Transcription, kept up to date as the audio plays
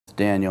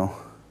Daniel.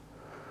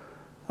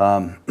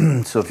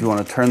 So if you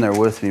want to turn there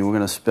with me, we're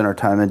going to spend our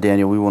time in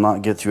Daniel. We will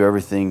not get through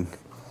everything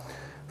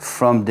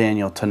from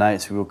Daniel tonight,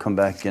 so we will come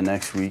back again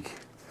next week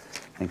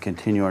and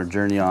continue our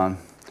journey on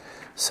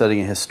setting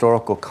a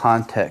historical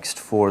context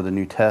for the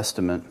New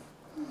Testament.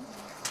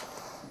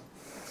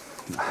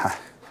 I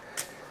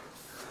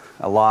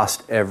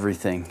lost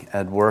everything.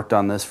 I'd worked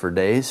on this for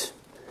days,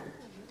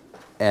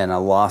 and I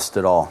lost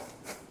it all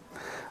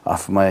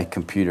off my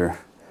computer.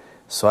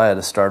 So I had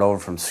to start over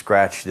from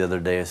scratch the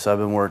other day. So I've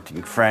been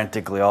working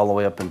frantically all the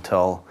way up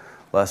until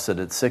Les said,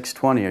 it's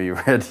 6:20. Are you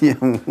ready?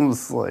 I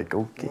was like,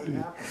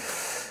 okay.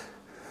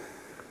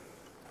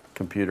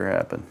 Computer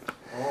happened.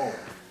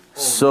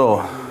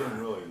 So, you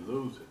didn't really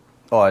lose it.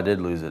 Oh, I did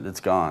lose it.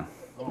 It's gone.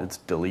 Oh. It's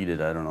deleted.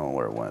 I don't know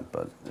where it went,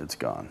 but it's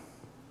gone.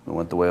 It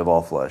went the way of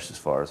all flesh as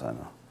far as I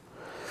know.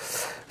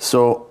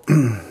 So,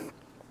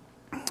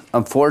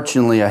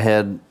 unfortunately, I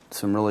had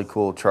some really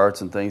cool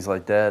charts and things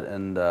like that,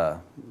 and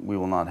we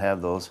will not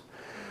have those.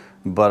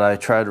 But I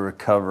tried to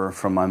recover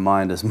from my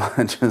mind as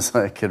much as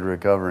I could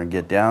recover and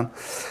get down.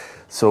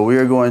 So we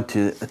are going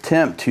to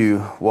attempt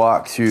to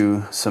walk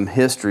through some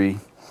history.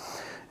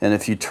 And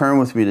if you turn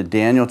with me to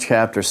Daniel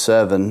chapter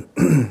 7,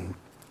 and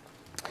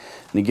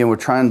again, we're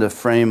trying to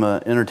frame an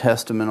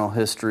intertestamental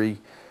history,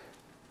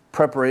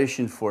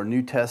 preparation for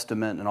New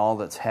Testament and all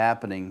that's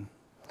happening.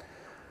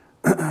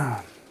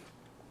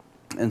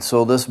 And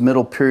so this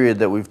middle period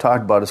that we've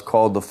talked about is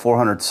called the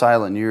 400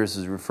 silent years,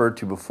 as referred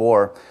to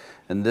before.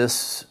 And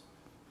this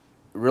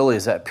really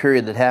is that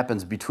period that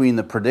happens between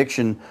the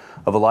prediction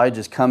of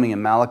Elijah's coming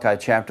in Malachi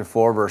chapter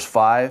 4, verse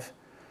 5.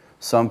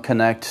 Some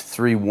connect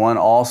 3:1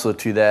 also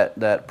to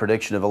that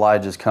prediction of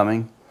Elijah's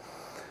coming.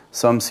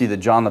 Some see that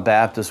John the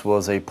Baptist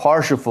was a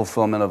partial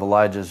fulfillment of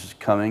Elijah's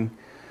coming.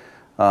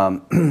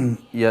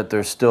 Yet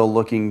they're still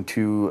looking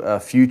to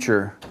a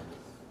future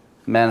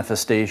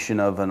manifestation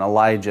of an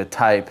Elijah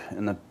type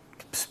in the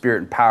spirit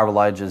and power of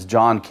Elijah as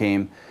John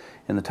came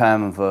in the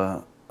time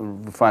of,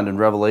 we find in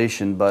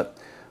Revelation. But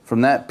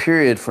from that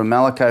period, from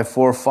Malachi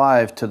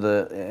 4:5 to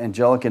the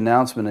angelic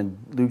announcement in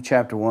Luke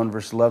chapter 1,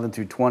 verse 11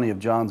 through 20 of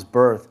John's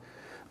birth,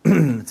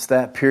 it's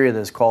that period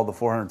that is called the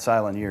 400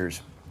 silent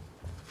years.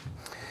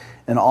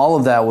 And all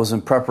of that was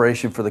in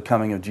preparation for the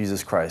coming of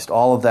Jesus Christ.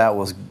 All of that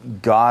was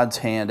God's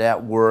hand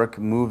at work,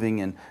 moving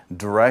and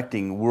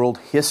directing world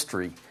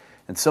history.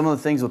 And some of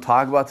the things we'll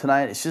talk about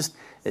tonight,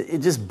 it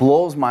just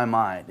blows my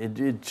mind.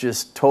 It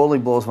just totally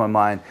blows my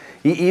mind.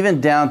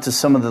 Even down to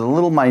some of the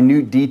little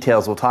minute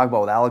details we'll talk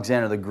about with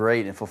Alexander the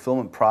Great and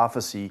fulfillment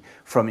prophecy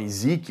from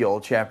Ezekiel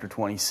chapter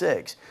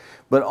 26.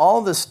 But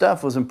all this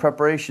stuff was in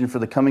preparation for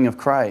the coming of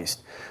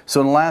Christ. So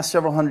in the last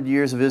several hundred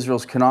years of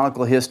Israel's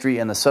canonical history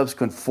and the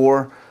subsequent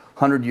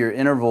 400-year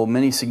interval,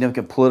 many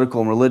significant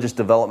political and religious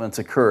developments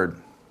occurred.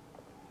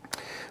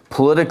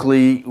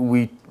 Politically,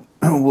 we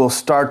will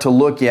start to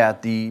look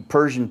at the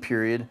Persian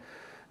period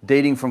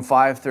dating from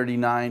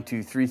 539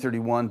 to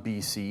 331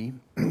 BC.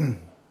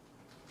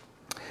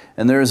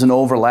 And there is an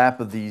overlap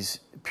of these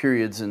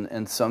periods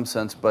in some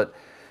sense, but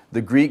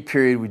the Greek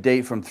period we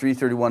date from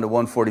 331 to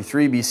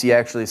 143 BC.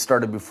 Actually, it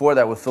started before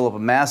that with Philip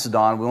of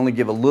Macedon. We only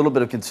give a little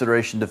bit of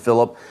consideration to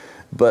Philip,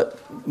 but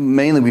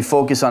mainly we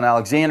focus on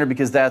Alexander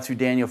because that's who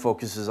Daniel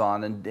focuses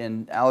on.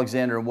 And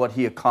Alexander and what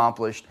he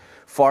accomplished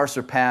far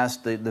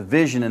surpassed the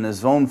vision in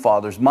his own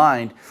father's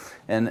mind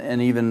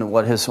and even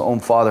what his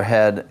own father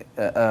had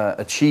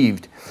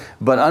achieved.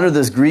 But under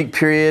this Greek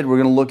period, we're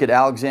going to look at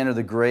Alexander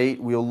the Great.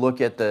 We'll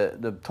look at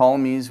the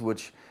Ptolemies,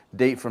 which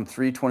date from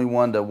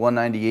 321 to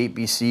 198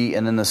 BC,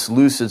 and then the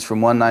Seleucids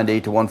from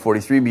 198 to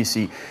 143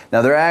 BC.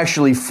 Now, there are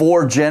actually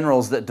 4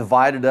 generals that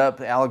divided up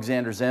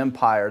Alexander's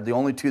empire. The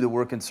only 2 that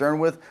we're concerned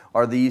with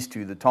are these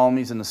 2, the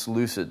Ptolemies and the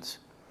Seleucids.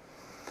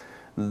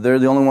 They're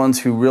the only ones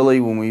who really,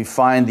 when we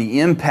find the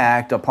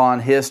impact upon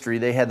history,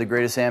 they had the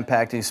greatest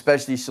impact,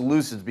 especially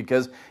Seleucids,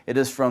 because it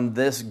is from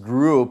this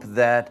group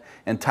that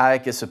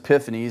Antiochus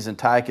Epiphanes,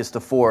 Antiochus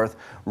IV,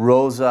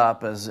 rose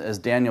up as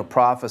Daniel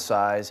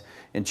prophesies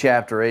in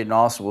chapter 8, and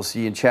also we'll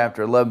see in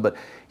chapter 11, but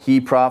he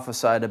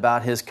prophesied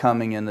about his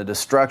coming and the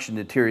destruction,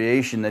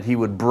 deterioration that he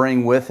would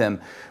bring with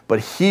him. But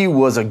he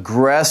was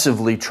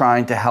aggressively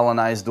trying to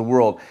Hellenize the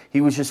world.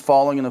 He was just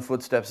following in the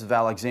footsteps of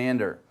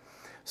Alexander.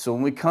 So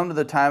when we come to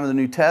the time of the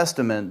New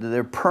Testament,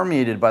 they're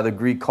permeated by the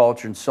Greek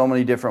culture in so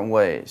many different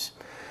ways,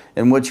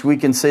 in which we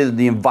can say that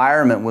the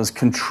environment was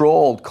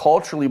controlled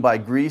culturally by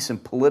Greece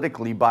and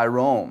politically by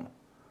Rome.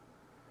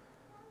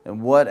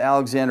 And what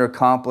Alexander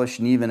accomplished,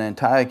 and even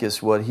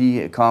Antiochus, what he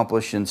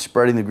accomplished in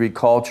spreading the Greek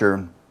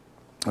culture,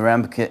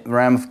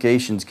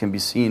 ramifications can be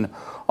seen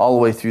all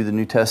the way through the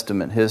New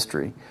Testament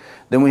history.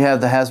 Then we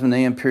have the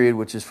Hasmonean period,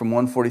 which is from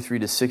 143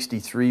 to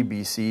 63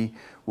 BC.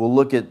 We'll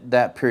look at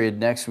that period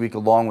next week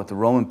along with the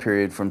Roman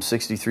period from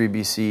 63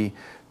 BC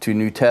to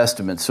New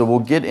Testament. So we'll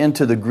get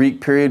into the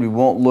Greek period. We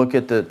won't look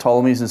at the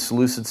Ptolemies and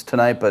Seleucids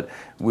tonight, but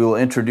we will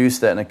introduce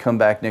that and come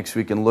back next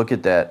week and look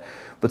at that.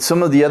 But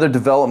some of the other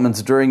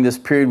developments during this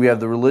period, we have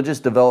the religious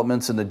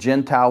developments in the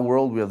Gentile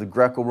world. We have the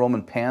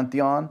Greco-Roman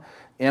pantheon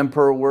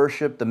emperor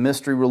worship, the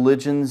mystery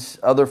religions,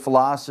 other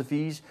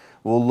philosophies.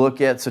 We'll look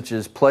at such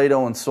as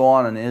Plato and so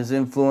on and his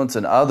influence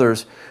and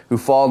others who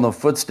followed in the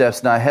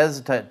footsteps. Now I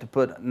hesitate to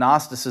put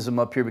Gnosticism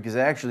up here because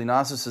actually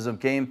Gnosticism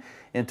came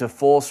into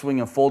full swing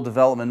and full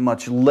development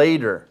much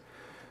later.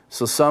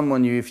 So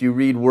if you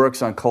read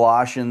works on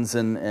Colossians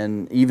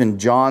and even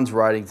John's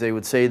writings, they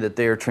would say that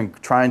they are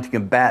trying to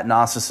combat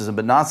Gnosticism.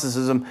 But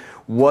Gnosticism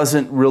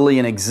wasn't really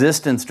in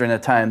existence during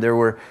that time. There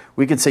were,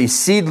 we could say,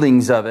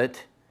 seedlings of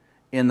it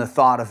in the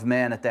thought of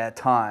man at that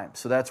time.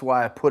 So that's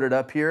why I put it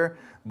up here,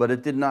 but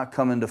it did not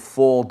come into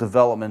full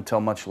development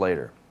until much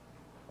later.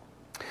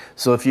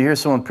 So if you hear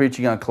someone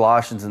preaching on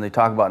Colossians and they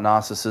talk about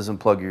Gnosticism,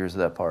 plug your ears to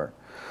that part.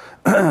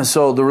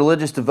 So the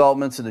religious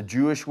developments in the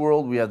Jewish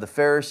world, we have the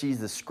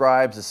Pharisees, the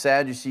scribes, the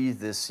Sadducees,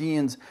 the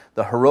Essenes,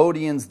 the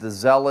Herodians, the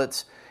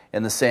Zealots,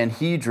 and the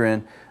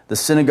Sanhedrin, the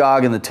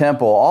synagogue and the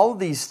temple. All of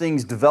these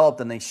things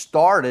developed and they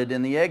started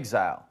in the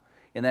exile.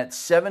 In that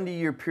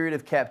 70-year period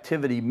of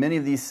captivity, many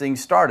of these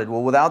things started.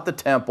 Well, without the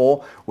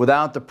temple,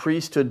 without the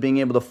priesthood being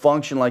able to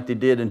function like they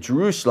did in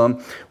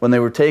Jerusalem, when they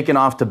were taken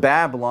off to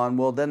Babylon,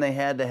 well, then they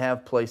had to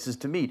have places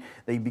to meet.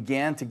 They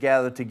began to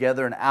gather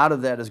together, and out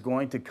of that is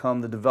going to come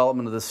the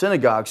development of the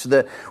synagogue, so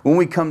that when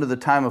we come to the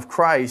time of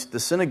Christ, the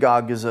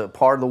synagogue is a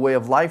part of the way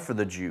of life for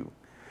the Jew.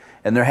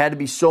 And there had to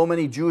be so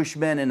many Jewish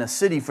men in a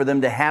city for them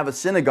to have a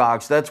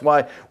synagogue. So that's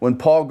why when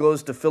Paul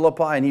goes to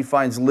Philippi and he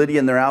finds Lydia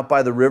and they're out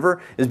by the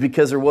river, is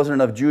because there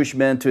wasn't enough Jewish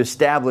men to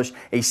establish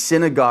a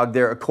synagogue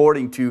there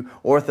according to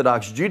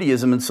Orthodox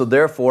Judaism. And so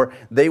therefore,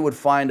 they would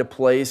find a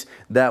place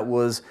that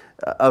was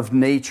of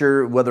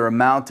nature, whether a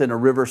mountain, a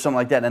river, something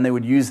like that, and they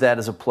would use that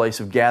as a place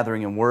of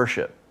gathering and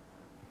worship.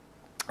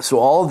 So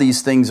all of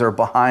these things are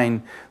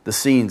behind the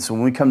scenes. So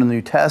when we come to the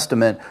New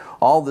Testament,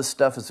 all this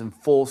stuff is in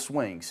full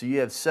swing. So you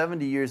have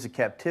 70 years of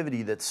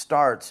captivity that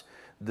starts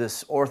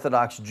this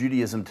Orthodox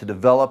Judaism to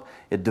develop.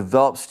 It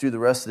develops through the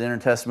rest of the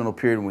Inter-Testamental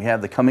period. When we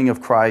have the coming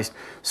of Christ,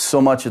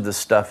 so much of this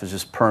stuff is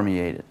just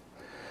permeated.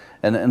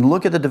 And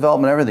look at the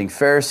development of everything.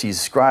 Pharisees,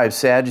 scribes,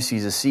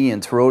 Sadducees,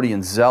 Essenes,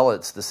 Herodians,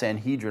 Zealots, the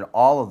Sanhedrin,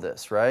 all of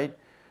this, right?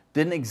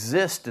 Didn't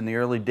exist in the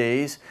early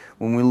days.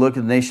 When we look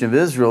at the nation of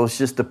Israel, it's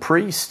just the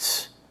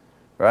priests,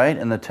 right?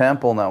 And the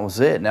temple, and that was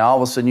it. Now all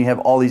of a sudden you have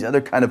all these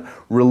other kind of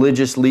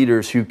religious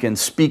leaders who can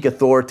speak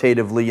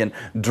authoritatively and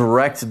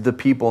direct the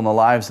people and the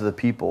lives of the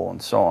people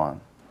and so on.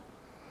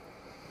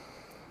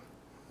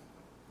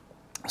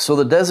 So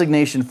the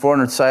designation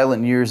 400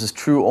 silent years is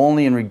true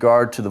only in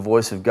regard to the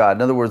voice of God.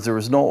 In other words, there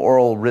was no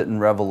oral written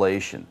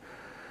revelation.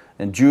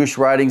 In Jewish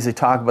writings, they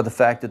talk about the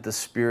fact that the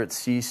Spirit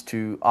ceased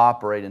to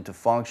operate and to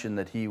function,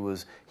 that He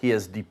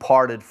has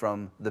departed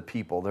from the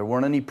people. There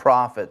weren't any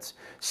prophets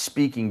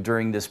speaking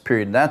during this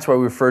period. And that's why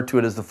we refer to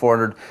it as the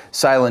 400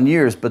 silent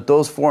years. But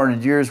those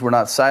 400 years were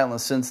not silent in the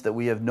sense that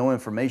we have no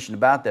information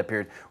about that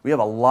period. We have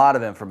a lot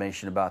of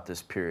information about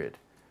this period.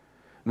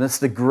 And that's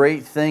the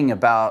great thing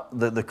about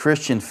the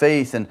Christian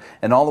faith and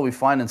all that we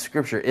find in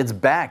Scripture. It's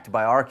backed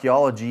by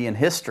archaeology and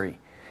history.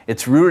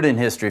 It's rooted in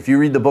history. If you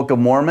read the Book of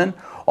Mormon,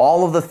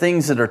 all of the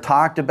things that are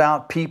talked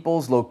about,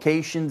 peoples,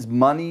 locations,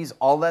 monies,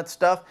 all that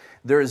stuff,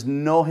 there is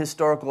no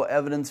historical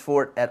evidence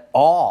for it at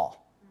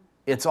all.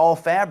 It's all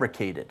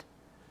fabricated.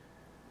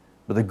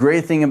 But the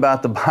great thing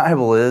about the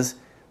Bible is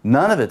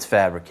none of it's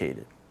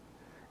fabricated.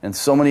 And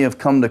so many have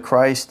come to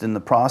Christ in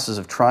the process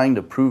of trying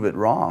to prove it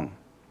wrong.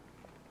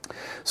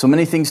 So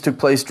many things took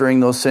place during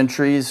those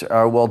centuries,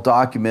 are well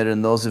documented,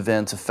 and those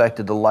events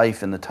affected the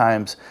life and the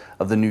times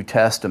of the New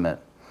Testament.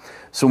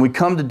 So when we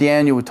come to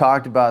Daniel, we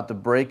talked about the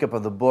breakup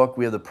of the book.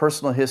 We have the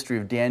personal history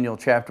of Daniel,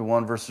 chapter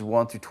 1, verses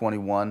 1 through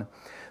 21.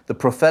 The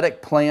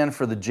prophetic plan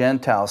for the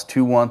Gentiles,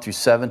 2:1 through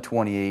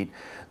 7:28.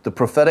 The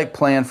prophetic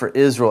plan for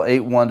Israel,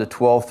 8:1 to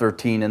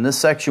 12:13. In this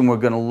section we're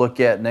going to look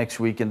at next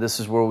week, and this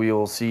is where we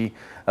will see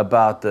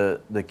about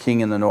the king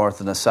in the north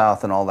and the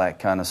south and all that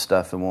kind of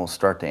stuff, and we'll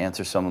start to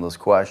answer some of those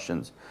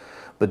questions.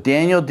 But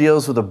Daniel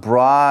deals with a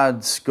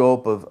broad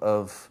scope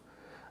of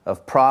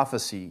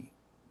prophecy,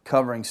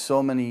 covering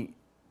so many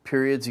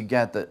periods. You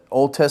got the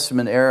Old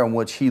Testament era in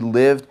which he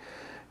lived,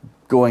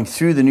 going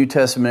through the New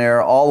Testament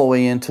era all the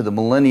way into the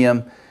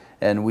millennium.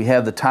 And we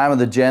have the time of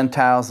the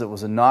Gentiles that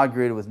was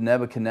inaugurated with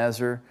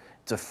Nebuchadnezzar.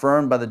 It's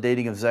affirmed by the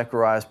dating of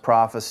Zechariah's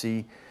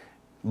prophecy.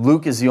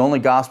 Luke is the only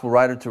gospel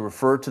writer to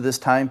refer to this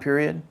time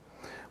period.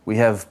 We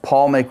have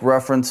Paul make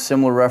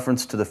similar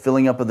reference to the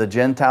filling up of the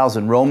Gentiles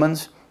in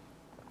Romans.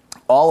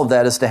 All of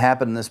that is to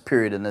happen in this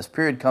period, and this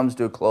period comes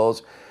to a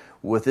close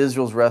with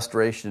Israel's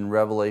restoration in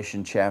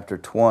Revelation chapter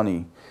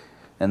 20.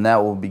 And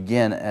that will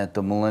begin at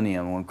the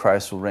millennium when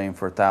Christ will reign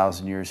for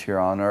 1,000 years here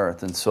on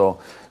earth. And so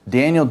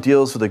Daniel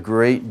deals with a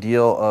great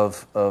deal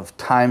of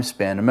time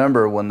span.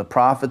 Remember, when the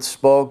prophets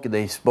spoke,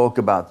 they spoke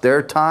about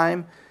their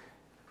time.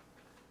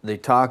 They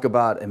talk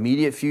about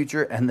immediate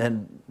future and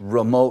then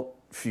remote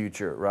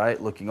future, right?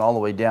 Looking all the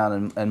way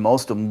down, and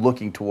most of them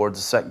looking towards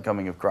the second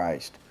coming of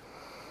Christ.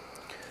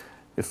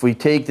 If we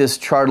take this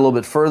chart a little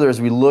bit further,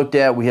 as we looked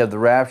at, we have the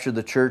rapture of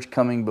the church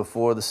coming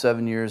before the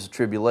 7 years of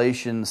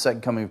tribulation, the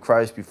second coming of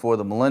Christ before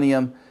the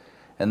millennium,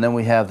 And then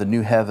we have the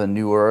new heaven,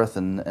 new earth,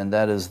 and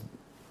that is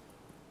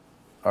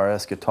our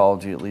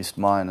eschatology, at least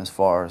mine, as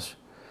far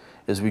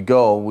as we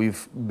go.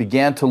 We've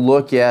began to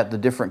look at the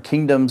different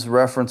kingdoms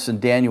referenced in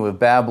Daniel with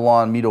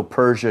Babylon,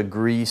 Medo-Persia,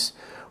 Greece,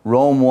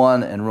 Rome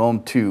 1 and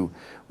Rome 2.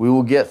 We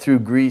will get through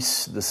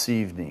Greece this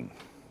evening,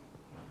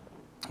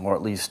 or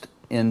at least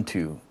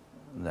into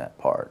that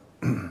part.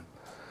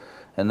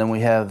 And then we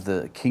have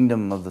the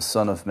kingdom of the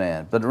Son of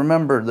Man. But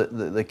remember,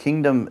 the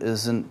kingdom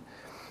isn't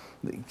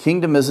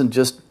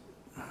just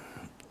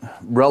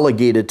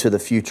relegated to the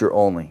future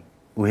only.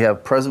 We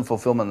have present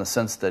fulfillment in the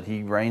sense that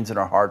he reigns in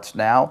our hearts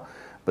now,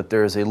 but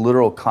there is a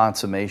literal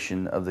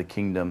consummation of the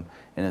kingdom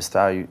in his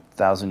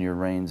 1,000-year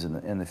reigns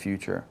in the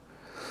future.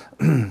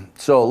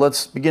 So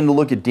let's begin to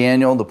look at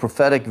Daniel, the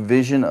prophetic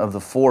vision of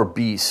the four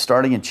beasts,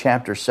 starting in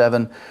chapter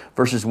 7,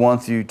 verses 1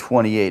 through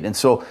 28. And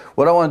so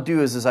what I want to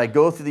do is, as I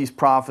go through these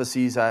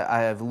prophecies,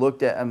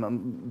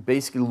 I'm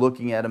basically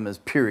looking at them as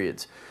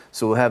periods.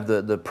 So we'll have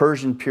the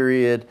Persian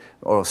period,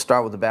 or we'll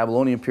start with the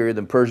Babylonian period,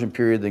 then Persian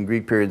period, then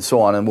Greek period, and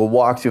so on. And we'll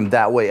walk through them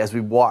that way as we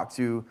walk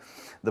through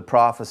the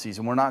prophecies.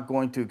 And we're not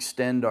going to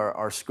extend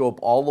our scope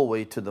all the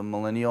way to the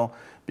millennial,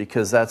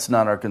 because that's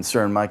not our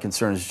concern. My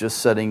concern is just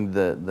setting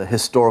the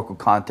historical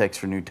context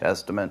for New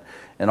Testament,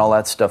 and all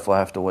that stuff will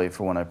have to wait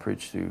for when I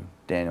preach through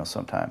Daniel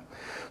sometime.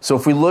 So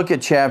if we look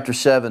at chapter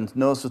 7,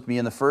 notice with me,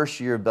 in the first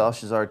year of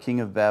Belshazzar,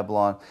 king of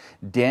Babylon,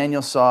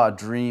 Daniel saw a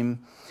dream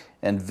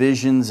and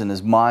visions in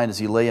his mind as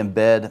he lay in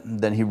bed.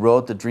 Then he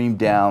wrote the dream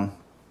down,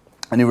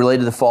 and he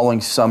related the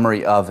following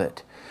summary of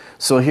it.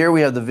 So here we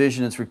have the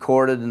vision. It's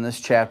recorded in this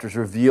chapter. It's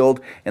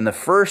revealed in the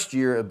first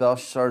year of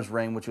Belshazzar's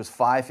reign, which was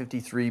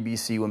 553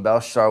 BC, when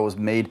Belshazzar was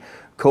made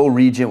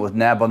co-regent with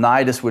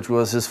Nabonidus, which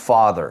was his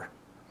father.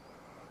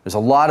 There's a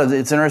lot of,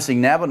 it's interesting,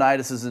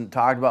 Nabonidus isn't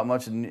talked about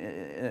much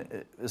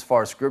as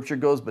far as scripture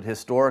goes, but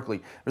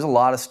historically, there's a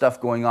lot of stuff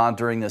going on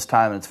during this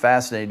time, and it's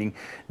fascinating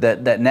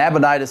that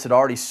Nabonidus had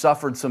already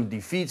suffered some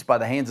defeats by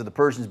the hands of the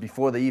Persians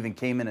before they even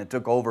came in and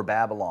took over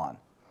Babylon.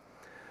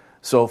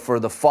 So for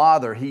the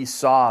father, he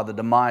saw the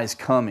demise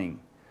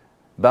coming.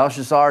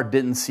 Belshazzar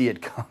didn't see it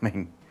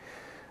coming.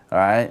 All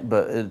right,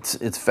 but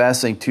it's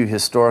fascinating too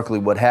historically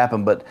what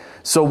happened. But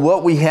so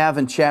what we have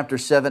in chapter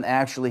 7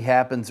 actually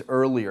happens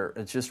earlier.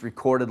 It's just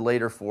recorded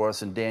later for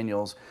us in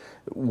Daniel's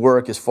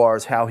work as far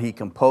as how he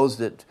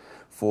composed it,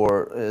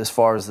 as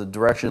far as the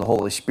direction of the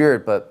Holy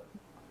Spirit. But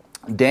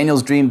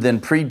Daniel's dream then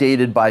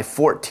predated by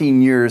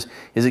 14 years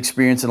his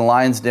experience in the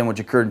lion's den, which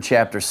occurred in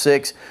chapter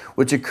 6,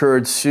 which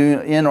occurred soon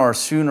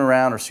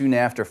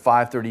after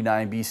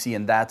 539 BC,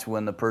 and that's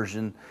when the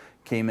Persian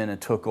came in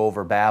and took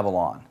over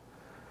Babylon.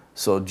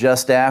 So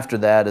just after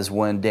that is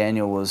when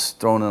Daniel was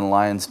thrown in the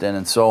lion's den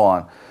and so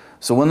on.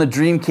 So when the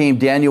dream came,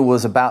 Daniel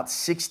was about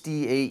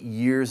 68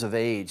 years of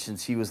age,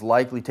 since he was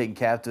likely taken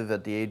captive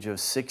at the age of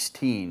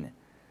 16,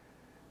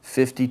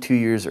 52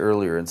 years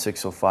earlier in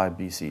 605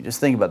 BC.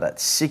 Just think about that,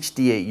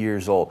 68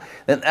 years old.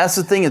 And that's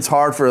the thing, it's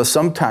hard for us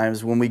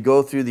sometimes when we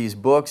go through these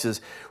books,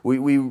 is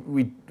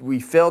we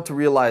fail to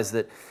realize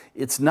that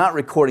it's not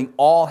recording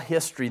all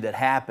history that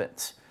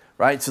happens,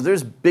 right? So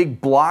there's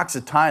big blocks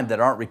of time that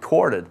aren't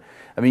recorded.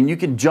 I mean, you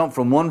can jump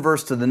from one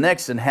verse to the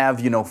next and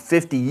have,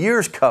 50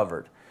 years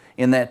covered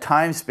in that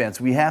time span.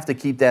 So we have to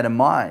keep that in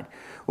mind.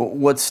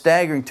 What's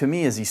staggering to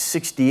me is he's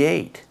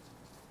 68.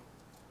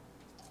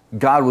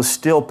 God was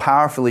still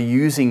powerfully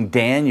using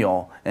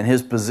Daniel and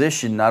his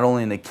position, not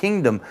only in the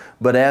kingdom,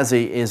 but as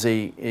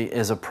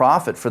a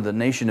prophet for the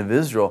nation of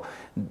Israel,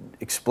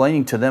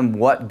 explaining to them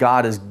what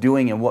God is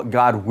doing and what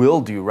God will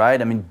do, right?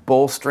 I mean,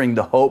 bolstering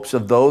the hopes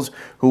of those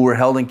who were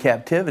held in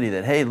captivity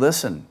that, hey,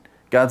 listen,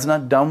 God's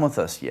not done with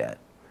us yet.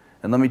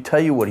 And let me tell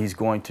you what he's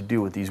going to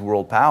do with these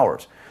world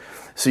powers.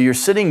 So you're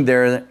sitting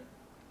there,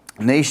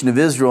 nation of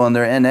Israel, and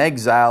they're in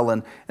exile,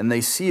 and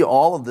they see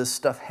all of this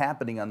stuff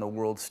happening on the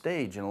world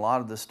stage. And a lot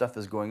of this stuff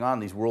is going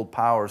on, these world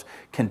powers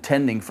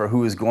contending for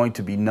who is going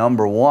to be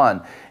number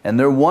one. And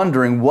they're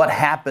wondering what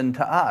happened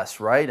to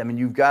us, right? I mean,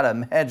 you've got to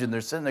imagine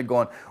they're sitting there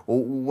going, well,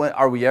 when,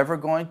 are we ever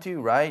going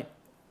to, right?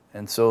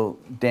 And so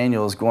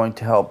Daniel is going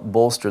to help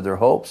bolster their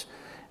hopes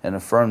and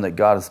affirm that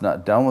God is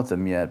not done with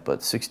them yet,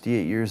 but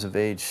 68 years of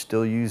age,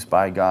 still used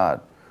by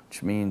God,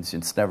 which means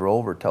it's never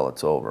over till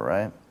it's over,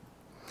 right?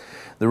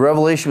 The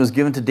revelation was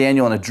given to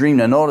Daniel in a dream.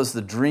 Now notice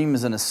the dream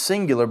is in a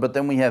singular, but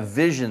then we have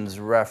visions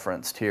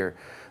referenced here.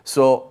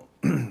 So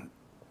when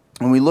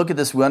we look at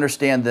this, we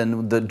understand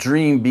then the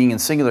dream being in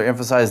singular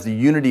emphasizes the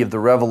unity of the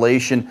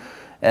revelation,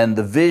 and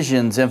the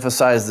visions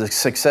emphasize the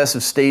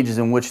successive stages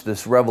in which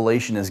this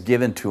revelation is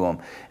given to him.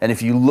 And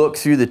if you look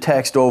through the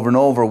text over and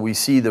over, we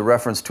see the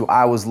reference to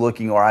I was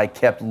looking or I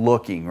kept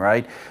looking,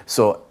 right?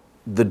 So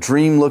the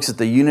dream looks at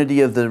the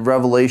unity of the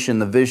revelation.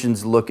 The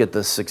visions look at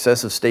the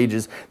successive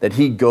stages that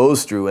he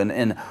goes through.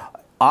 And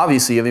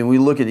obviously, I mean, we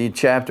look at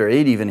chapter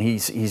 8 even,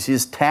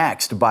 he's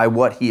taxed by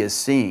what he is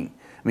seeing.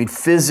 I mean,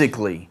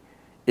 physically,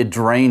 it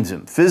drains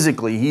him.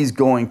 Physically, he's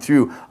going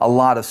through a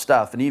lot of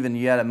stuff. And even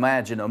you got to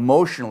imagine,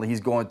 emotionally, he's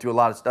going through a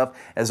lot of stuff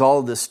as all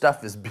of this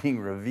stuff is being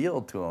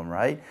revealed to him,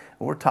 right?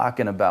 We're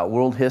talking about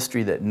world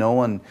history that no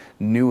one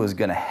knew was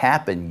going to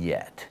happen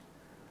yet.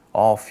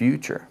 All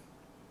future.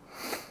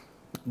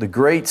 The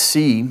great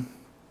sea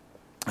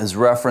is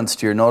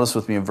referenced here. Notice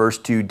with me in verse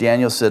 2,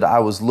 Daniel said, I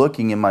was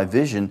looking in my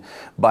vision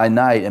by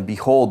night, and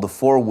behold, the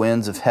four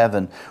winds of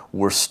heaven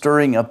were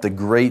stirring up the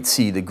great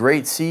sea. The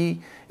great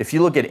sea, if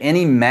you look at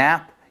any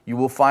map, you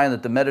will find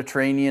that the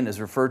Mediterranean is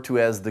referred to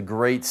as the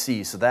Great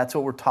Sea. So that's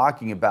what we're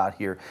talking about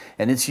here.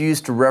 And it's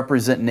used to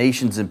represent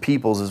nations and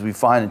peoples, as we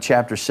find in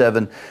chapter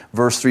 7,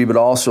 verse 3, but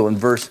also in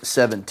verse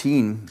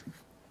 17.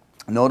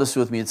 Notice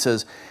with me, it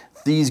says,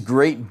 these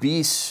great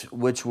beasts,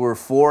 which were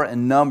four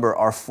in number,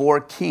 are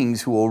four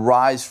kings who will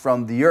rise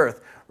from the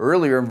earth.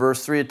 Earlier in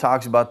verse 3, it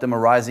talks about them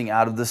arising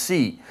out of the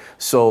sea.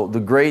 So the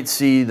Great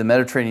Sea, the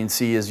Mediterranean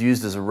Sea, is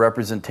used as a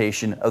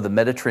representation of the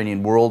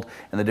Mediterranean world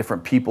and the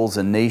different peoples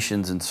and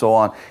nations and so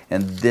on.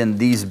 And then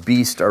these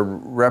beasts are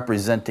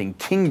representing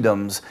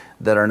kingdoms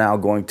that are now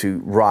going to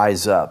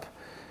rise up.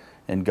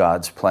 And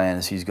God's plan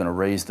is He's going to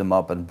raise them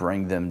up and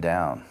bring them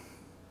down.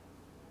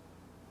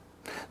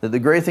 The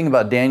great thing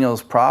about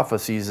Daniel's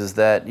prophecies is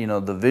that, you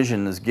know, the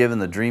vision is given,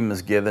 the dream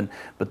is given,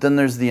 but then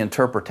there's the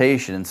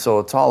interpretation, and so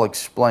it's all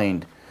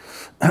explained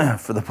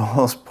for the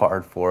most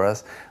part for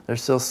us.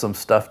 There's still some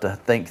stuff to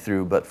think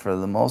through, but for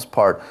the most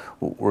part,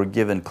 we're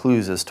given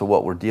clues as to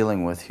what we're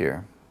dealing with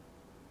here.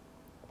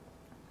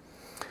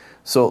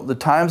 So the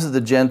times of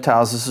the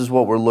Gentiles, this is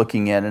what we're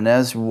looking at, and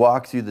as we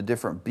walk through the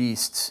different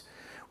beasts,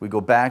 we go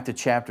back to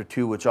chapter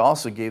 2, which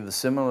also gave the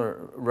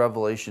similar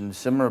revelation,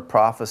 similar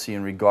prophecy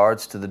in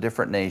regards to the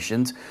different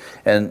nations.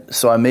 And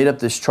so I made up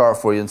this chart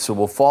for you, and so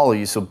we'll follow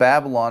you. So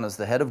Babylon is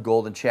the head of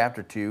gold in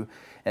chapter 2,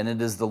 and it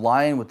is the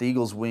lion with the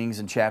eagle's wings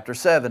in chapter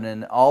 7.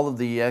 And all of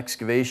the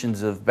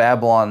excavations of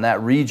Babylon in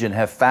that region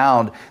have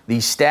found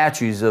these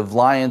statues of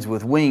lions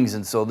with wings,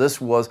 and so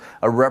this was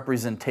a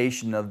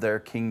representation of their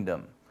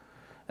kingdom.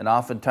 And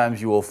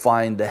oftentimes you will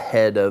find the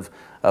head of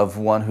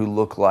one who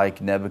looked like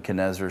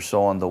Nebuchadnezzar,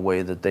 so on, the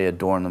way that they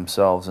adorn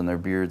themselves and their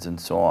beards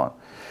and so on.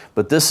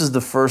 But this is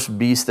the first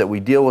beast that we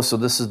deal with, so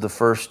this is the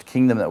first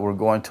kingdom that we're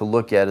going to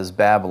look at is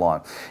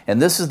Babylon.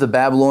 And this is the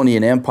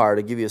Babylonian Empire,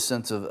 to give you a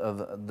sense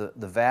of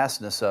the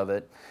vastness of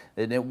it.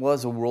 And it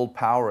was a world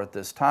power at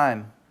this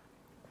time.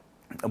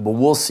 But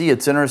we'll see,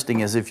 it's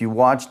interesting as if you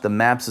watch the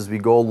maps as we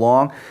go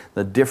along,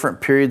 the different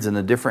periods and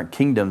the different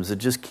kingdoms, it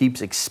just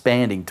keeps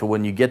expanding to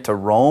when you get to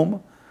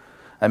Rome.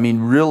 I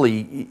mean,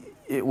 really,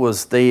 it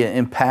was, they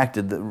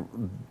impacted,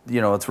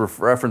 it's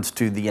reference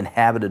to the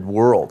inhabited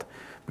world,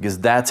 because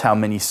that's how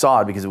many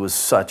saw it, because it was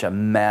such a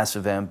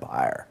massive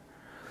empire.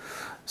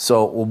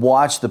 So we'll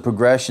watch the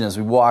progression as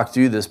we walk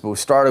through this, but we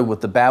started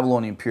with the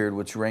Babylonian period,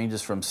 which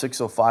ranges from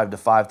 605 to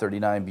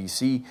 539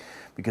 BC,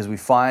 because we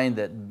find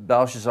that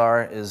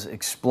Belshazzar is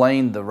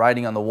explained the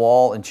writing on the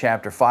wall in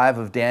chapter 5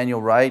 of Daniel,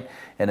 right?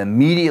 And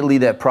immediately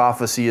that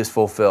prophecy is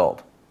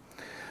fulfilled.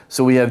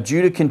 So we have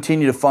Judah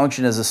continue to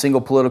function as a single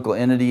political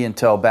entity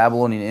until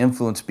Babylonian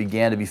influence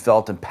began to be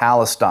felt in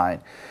Palestine.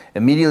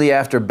 Immediately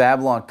after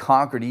Babylon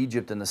conquered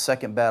Egypt in the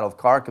Second Battle of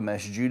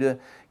Carchemish, Judah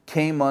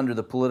came under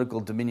the political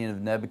dominion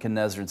of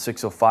Nebuchadnezzar in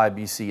 605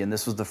 BC, and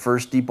this was the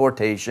first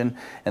deportation,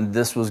 and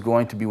this was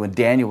going to be when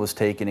Daniel was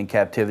taken in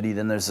captivity.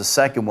 Then there's a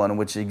second one in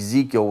which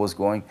Ezekiel was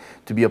going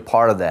to be a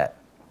part of that.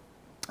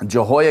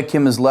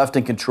 Jehoiakim is left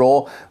in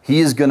control.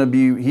 He's going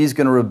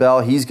to rebel.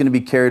 He's going to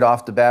be carried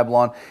off to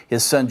Babylon.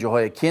 His son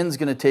Jehoiakim's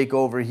going to take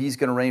over. He's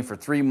going to reign for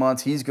 3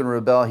 months. He's going to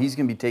rebel. He's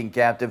going to be taken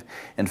captive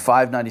in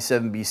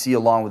 597 BC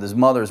along with his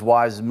mother, his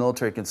wives, his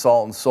military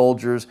consultants,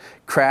 soldiers,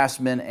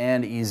 craftsmen,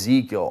 and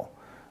Ezekiel.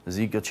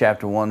 Ezekiel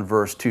chapter 1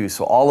 verse 2.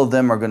 So all of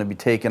them are going to be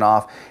taken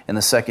off in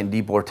the second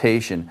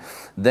deportation.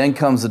 Then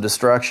comes the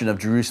destruction of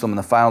Jerusalem and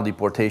the final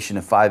deportation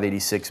in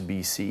 586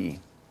 BC.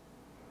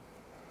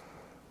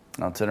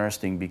 Now it's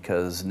interesting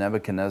because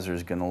Nebuchadnezzar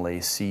is going to lay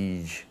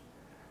siege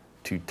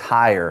to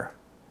Tyre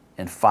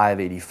in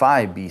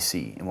 585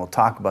 BC. And we'll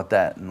talk about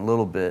that in a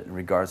little bit in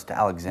regards to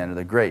Alexander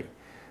the Great,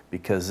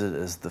 because it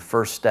is the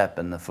first step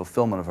in the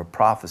fulfillment of a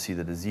prophecy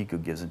that Ezekiel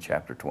gives in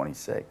chapter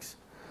 26.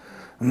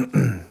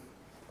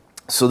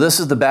 So this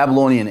is the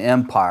Babylonian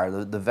Empire,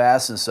 the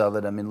vastness of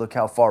it. I mean, look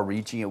how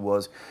far-reaching it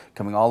was,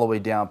 coming all the way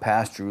down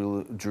past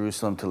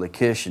Jerusalem to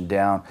Lachish and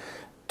down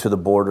to the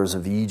borders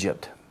of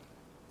Egypt.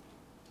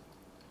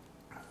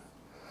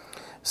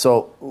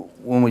 So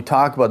when we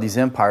talk about these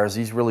empires,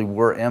 these really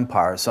were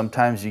empires.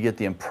 Sometimes you get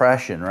the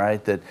impression,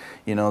 right, that,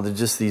 they're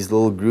just these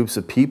little groups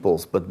of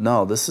peoples. But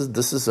no, this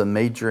is a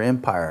major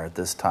empire at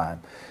this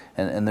time.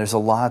 And there's a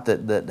lot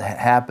that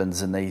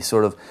happens, and they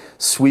sort of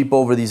sweep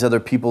over these other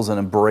peoples and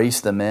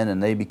embrace them in,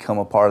 and they become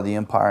a part of the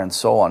empire and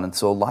so on. And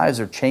so lives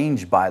are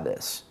changed by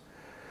this.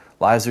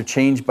 Lives are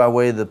changed by the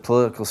way the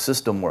political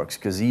system works,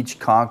 because each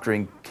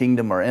conquering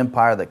kingdom or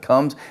empire that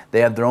comes, they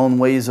have their own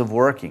ways of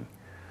working.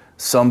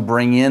 Some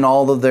bring in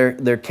all of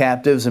their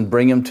captives and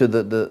bring them to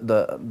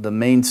the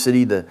main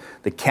city, the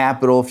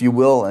capital, if you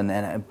will,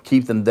 and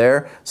keep them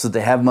there so that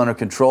they have them under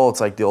control. It's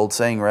like the old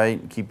saying,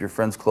 right? Keep your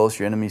friends close,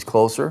 your enemies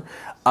closer.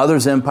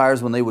 Others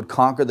empires, when they would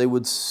conquer, they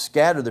would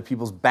scatter their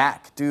peoples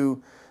back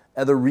to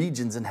other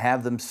regions and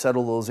have them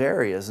settle those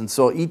areas. And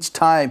so each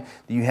time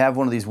that you have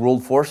one of these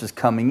world forces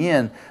coming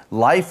in,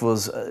 life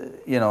was,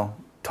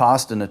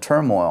 tossed into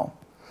turmoil.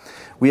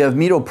 We have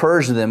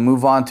Medo-Persia then,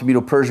 move on to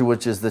Medo-Persia,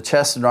 which is the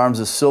chest and arms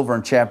of silver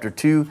in chapter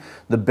 2,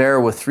 the bear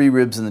with 3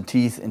 ribs in the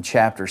teeth in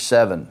chapter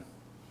 7.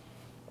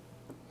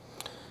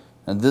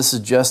 And this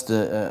is just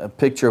a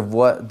picture of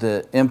what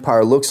the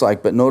empire looks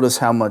like, but notice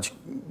how much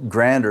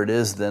grander it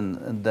is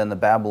than the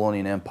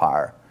Babylonian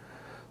Empire.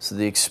 So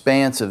the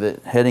expanse of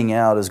it heading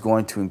out is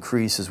going to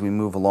increase as we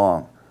move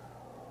along.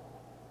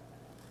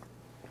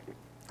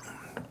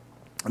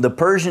 The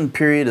Persian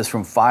period is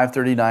from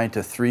 539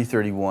 to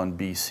 331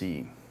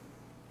 BC.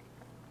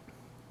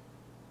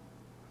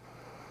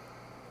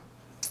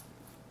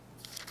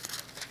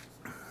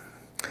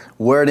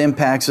 Where it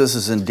impacts us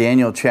is in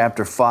Daniel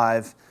chapter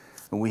 5,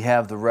 and we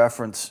have the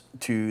reference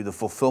to the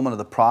fulfillment of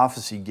the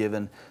prophecy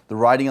given. The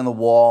writing on the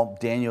wall,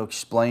 Daniel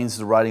explains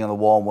the writing on the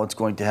wall and what's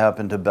going to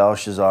happen to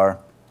Belshazzar.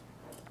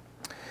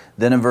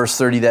 Then in verse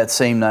 30, that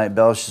same night,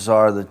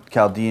 Belshazzar, the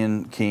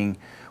Chaldean king,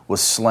 was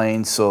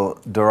slain,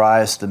 so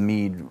Darius the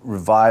Mede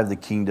received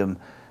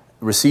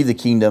the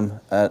kingdom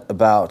at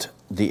about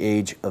the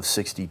age of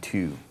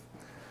 62.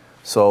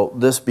 So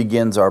this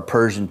begins our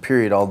Persian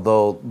period,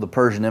 although the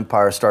Persian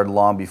Empire started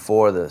long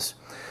before this.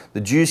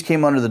 The Jews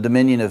came under the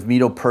dominion of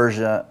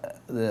Medo-Persia,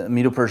 the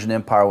Medo-Persian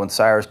Empire, when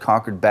Cyrus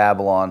conquered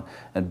Babylon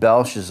and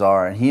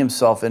Belshazzar, and he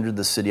himself entered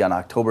the city on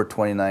October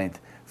 29th,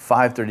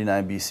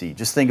 539 BC.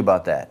 Just think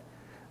about that.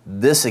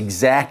 This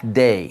exact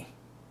day,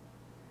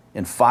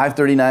 in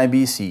 539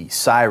 BC,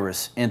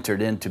 Cyrus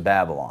entered into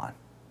Babylon.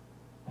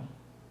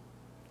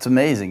 It's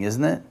amazing,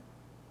 isn't it?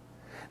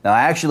 Now,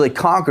 actually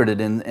conquered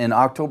it in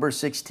October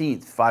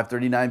 16th,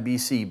 539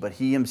 BC, but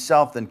he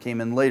himself then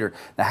came in later.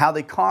 Now, how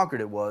they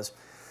conquered it was,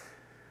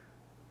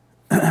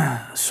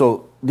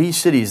 so these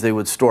cities, they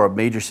would store up,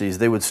 major cities,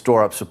 they would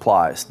store up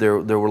supplies. There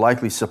were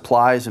likely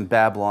supplies in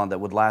Babylon that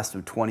would last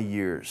through 20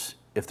 years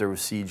if there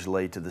was siege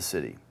laid to the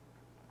city.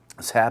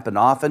 This happened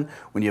often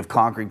when you have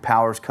conquering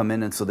powers come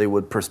in, and so they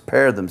would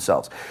prepare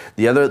themselves.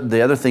 The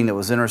other thing that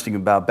was interesting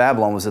about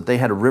Babylon was that they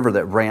had a river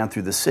that ran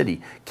through the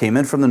city, came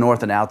in from the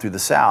north and out through the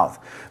south.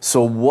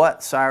 So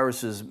what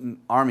Cyrus's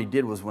army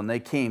did was when they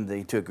came,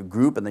 they took a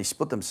group and they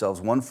split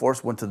themselves. One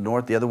force went to the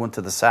north, the other one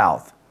to the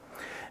south.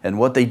 And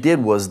what they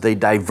did was they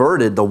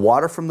diverted the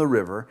water from the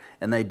river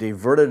and they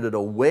diverted it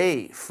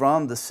away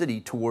from the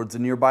city towards a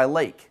nearby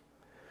lake.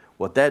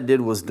 What that did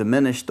was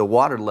diminish the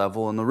water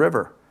level in the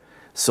river.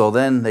 So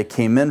then they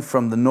came in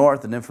from the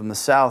north and then from the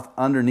south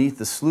underneath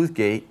the sluice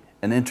gate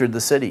and entered the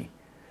city.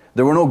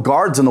 There were no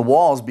guards on the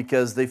walls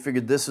because they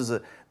figured this is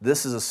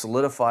a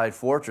solidified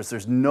fortress.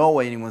 There's no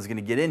way anyone's going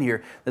to get in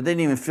here, that they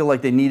didn't even feel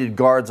like they needed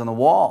guards on the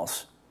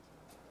walls.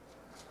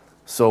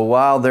 So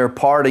while they're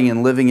partying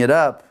and living it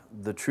up,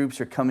 the troops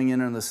are coming in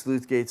on the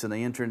sluice gates and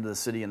they enter into the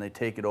city and they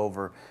take it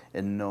over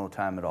in no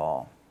time at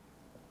all.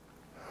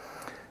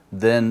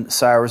 Then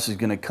Cyrus is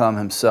going to come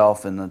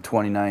himself in the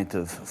 29th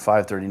of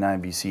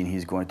 539 BC, and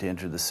he's going to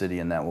enter the city,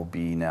 and that will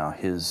be now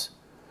his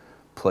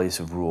place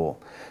of rule.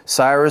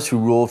 Cyrus, who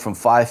ruled from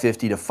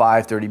 550 to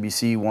 530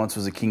 BC, once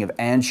was the king of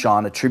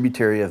Anshan, a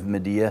tributary of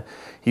Media.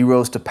 He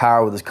rose to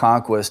power with his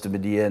conquest of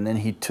Media, and then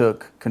he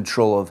took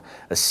control of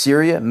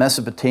Assyria,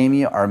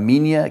 Mesopotamia,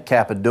 Armenia,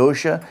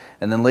 Cappadocia,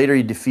 and then later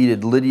he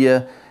defeated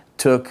Lydia,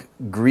 took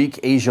Greek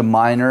Asia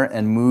Minor,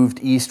 and moved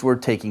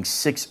eastward, taking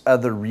 6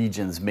 other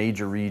regions,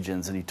 major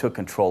regions, and he took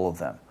control of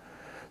them.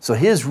 So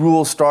his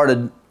rule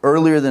started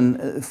earlier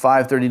than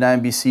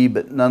 539 BC,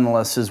 but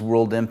nonetheless his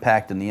world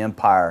impact in the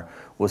empire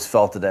was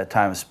felt at that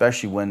time,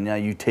 especially when now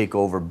you take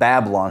over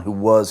Babylon, who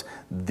was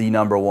the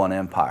 #1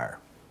 empire.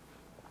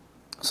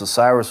 So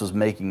Cyrus was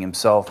making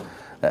himself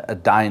a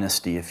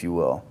dynasty, if you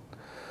will.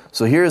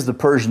 So here's the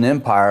Persian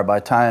Empire. By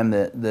the time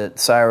that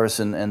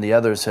Cyrus and the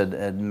others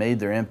had made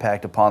their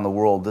impact upon the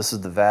world, this is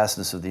the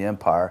vastness of the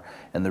empire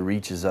and the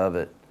reaches of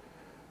it.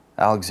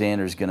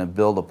 Alexander is going to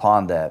build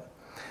upon that.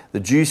 The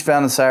Jews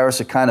found in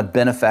Cyrus a kind of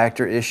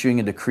benefactor, issuing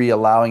a decree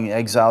allowing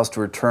exiles to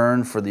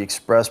return for the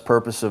express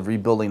purpose of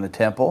rebuilding the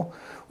temple.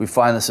 We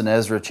find this in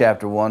Ezra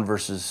chapter 1,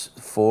 verses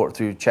 4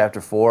 through chapter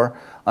 4,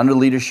 under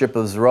leadership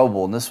of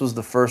Zerubbabel. And this was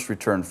the first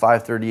return,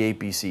 538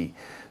 BC.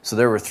 So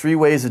there were 3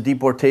 ways of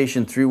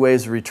deportation, 3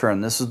 ways of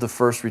return. This is the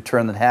first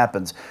return that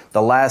happens.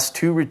 The last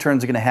 2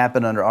 returns are going to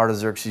happen under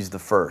Artaxerxes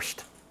I.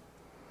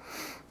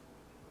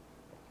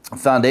 The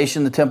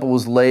foundation of the temple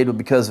was laid, but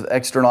because of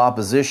external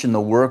opposition,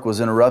 the work was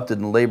interrupted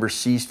and labor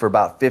ceased for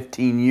about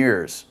 15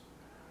 years.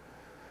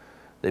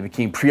 They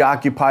became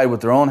preoccupied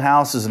with their own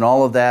houses and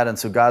all of that, and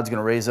so God's going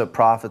to raise up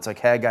prophets like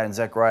Haggai and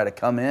Zechariah to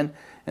come in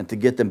and to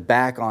get them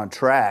back on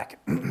track.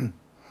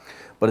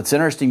 But it's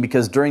interesting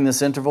because during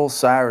this interval,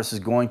 Cyrus is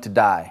going to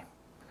die.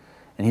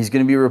 And he's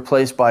going to be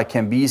replaced by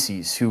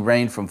Cambyses, who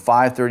reigned from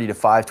 530 to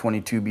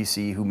 522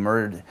 BC, who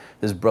murdered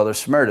his brother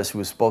Smerdis, who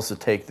was supposed to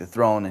take the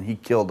throne, and he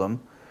killed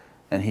him,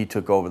 and he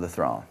took over the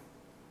throne.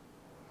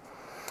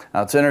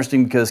 Now it's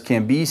interesting because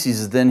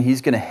Cambyses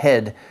he's going to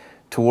head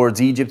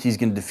towards Egypt. He's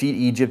going to defeat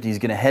Egypt. He's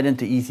going to head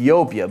into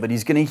Ethiopia, but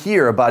he's going to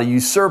hear about a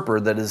usurper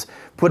that has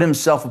put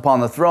himself upon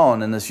the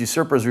throne, and this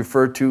usurper is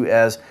referred to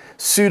as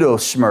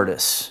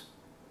Pseudo-Smerdis.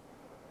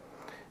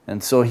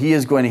 And so he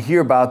is going to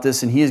hear about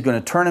this, and he is going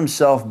to turn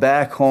himself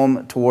back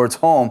home towards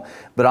home,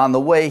 but on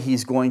the way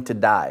he's going to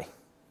die.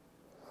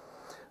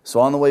 So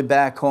on the way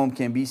back home,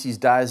 Cambyses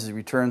dies as he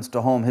returns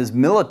to home. His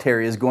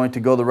military is going to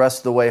go the rest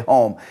of the way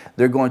home.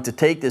 They're going to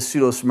take this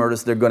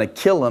Pseudo-Smerdis, they're going to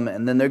kill him,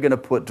 and then they're going to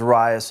put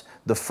Darius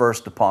the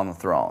first upon the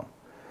throne.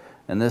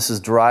 And this is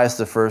Darius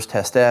the first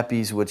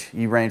Hastapes, which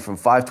he reigned from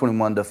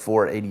 521 to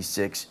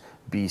 486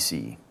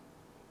 BC.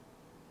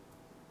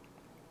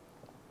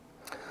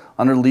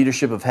 Under the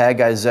leadership of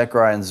Haggai,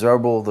 Zechariah, and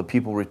Zerubbabel, the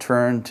people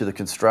returned to the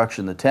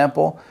construction of the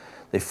temple.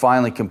 They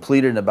finally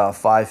completed in about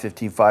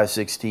 515,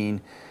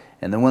 516.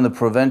 And then when the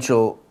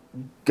provincial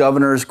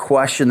governors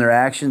questioned their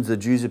actions, the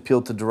Jews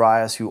appealed to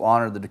Darius, who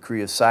honored the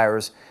decree of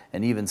Cyrus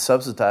and even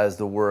subsidized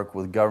the work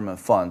with government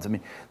funds. I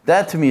mean,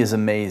 that to me is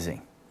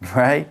amazing,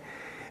 right?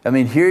 I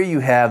mean, here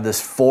you have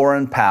this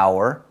foreign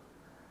power,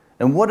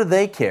 and what do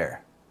they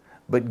care?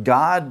 But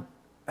God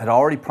had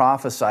already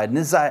prophesied in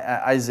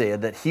Isaiah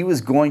that he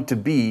was going to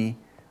be,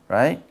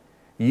 right,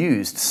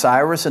 used.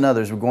 Cyrus and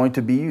others were going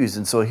to be used.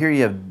 And so here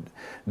you have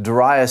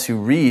Darius, who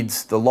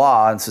reads the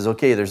law and says,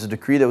 okay, there's a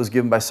decree that was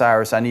given by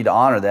Cyrus. I need to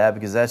honor that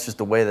because that's just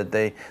the way that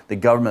the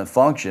government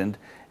functioned,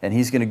 and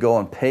he's going to go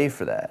and pay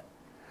for that,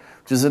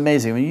 which is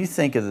amazing. When you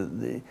think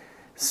of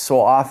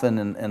so often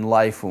in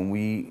life when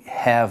we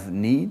have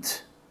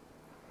needs,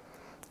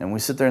 and we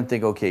sit there and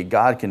think, okay,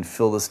 God can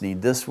fill this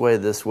need this way,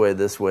 this way,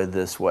 this way,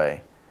 this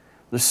way.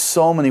 There's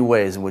so many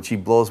ways in which he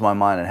blows my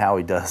mind and how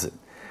he does it.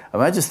 I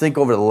mean, I just think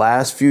over the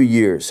last few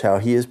years how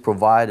he has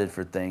provided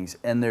for things,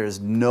 and there is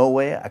no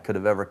way I could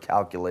have ever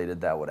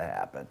calculated that would have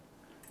happened.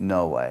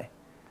 No way.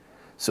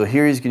 So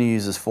here he's going to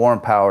use this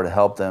foreign power to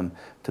help them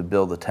to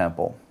build the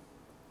temple.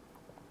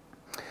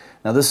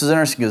 Now this is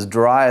interesting because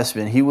Darius,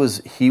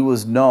 he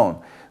was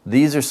known.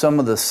 These are some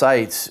of the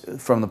sites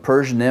from the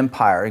Persian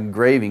Empire,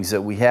 engravings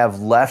that we have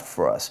left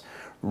for us.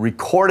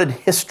 Recorded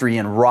history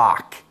in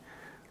rock,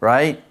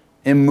 right?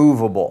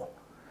 Immovable.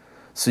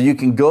 So you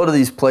can go to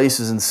these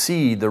places and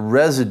see the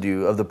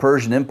residue of the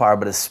Persian Empire,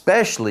 but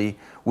especially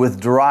with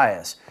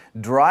Darius.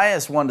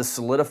 Darius wanted to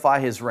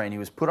solidify his reign. He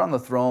was put on the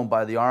throne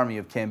by the army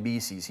of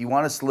Cambyses. He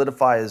wanted to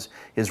solidify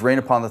his reign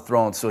upon the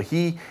throne. So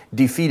he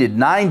defeated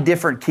 9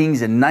 different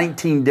kings in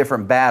 19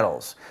 different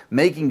battles,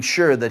 making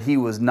sure that he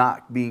was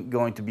not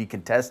going to be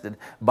contested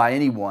by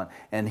anyone.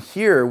 And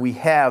here we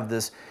have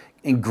this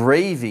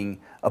engraving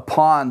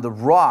upon the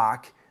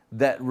rock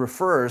that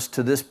refers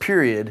to this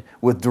period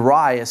with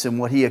Darius and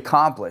what he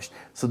accomplished.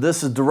 So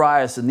this is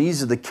Darius, and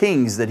these are the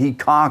kings that he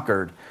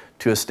conquered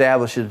to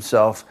establish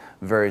himself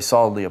very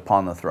solidly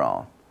upon the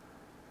throne.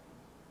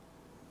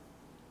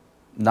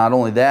 Not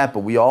only that, but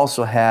we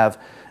also have,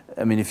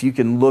 I mean, if you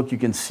can look, you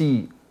can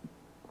see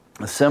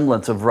a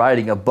semblance of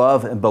writing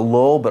above and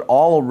below, but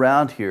all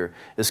around here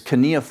is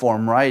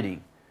cuneiform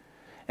writing.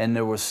 And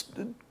there was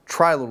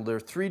triliteral, there are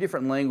 3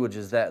 different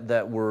languages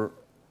that were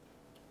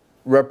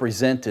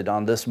represented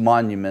on this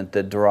monument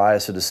that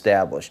Darius had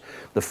established.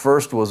 The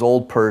first was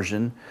Old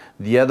Persian,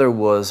 the other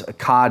was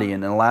Akkadian,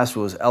 and the last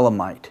was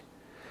Elamite.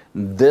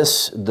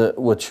 This,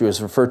 which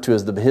was referred to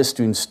as the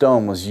Behistun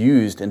stone, was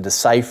used in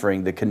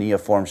deciphering the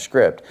cuneiform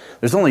script.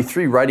 There's only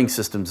 3 writing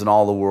systems in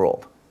all the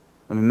world.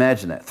 I mean,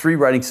 imagine that. 3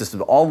 writing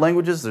systems. All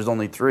languages, there's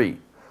only 3.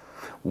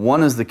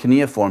 One is the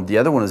cuneiform, the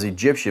other one is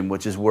Egyptian,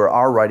 which is where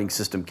our writing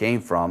system came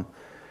from.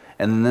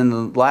 And then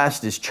the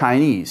last is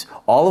Chinese.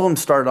 All of them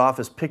started off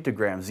as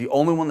pictograms. The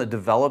only one that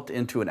developed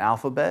into an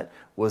alphabet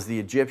was the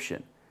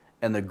Egyptian.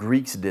 And the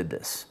Greeks did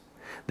this.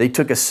 They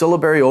took a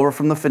syllabary over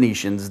from the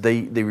Phoenicians,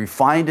 they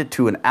refined it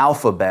to an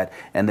alphabet,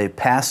 and they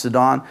passed it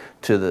on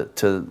to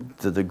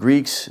the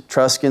Greeks,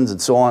 Etruscans,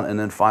 and so on, and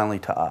then finally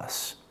to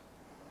us.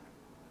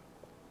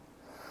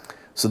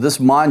 So this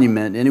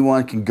monument,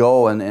 anyone can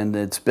go, and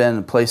it's been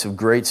a place of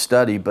great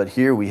study, but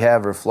here we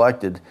have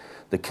reflected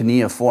the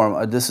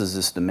cuneiform. This is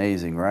just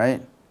amazing,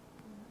 right?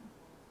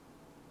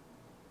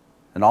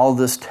 And all of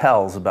this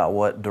tells about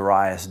what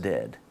Darius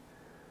did.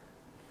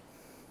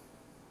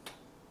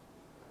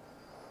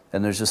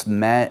 And there's just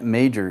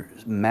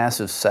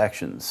massive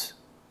sections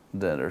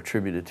that are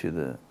attributed to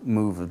the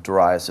move of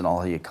Darius and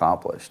all he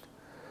accomplished.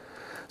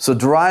 So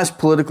Darius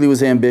politically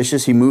was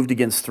ambitious. He moved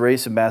against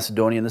Thrace and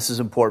Macedonia, and this is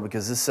important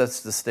because this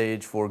sets the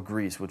stage for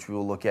Greece, which we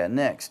will look at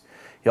next.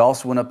 He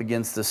also went up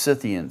against the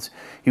Scythians.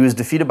 He was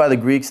defeated by the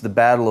Greeks at the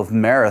Battle of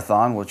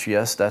Marathon, which,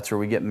 yes, that's where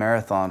we get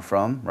marathon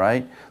from,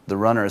 right? The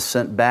runner is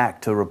sent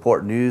back to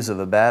report news of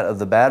the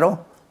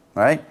battle,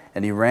 right?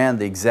 And he ran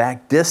the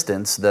exact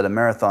distance that a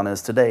marathon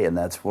is today, and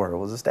that's where it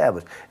was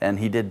established. And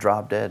he did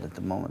drop dead at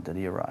the moment that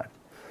he arrived.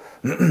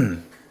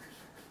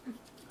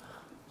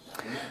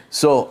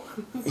 So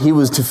he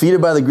was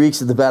defeated by the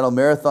Greeks at the Battle of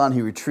Marathon.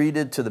 He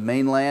retreated to the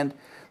mainland.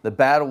 The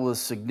battle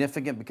was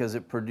significant because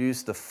it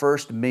produced the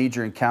first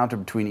major encounter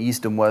between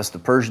East and West, the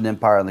Persian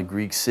Empire and the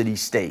Greek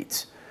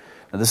city-states.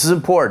 Now this is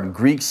important.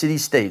 Greek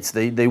city-states,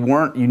 they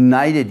weren't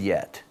united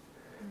yet.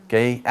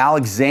 Okay?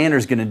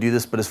 Alexander's going to do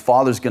this, but his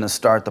father's going to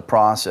start the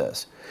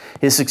process.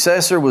 His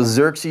successor was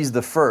Xerxes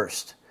I,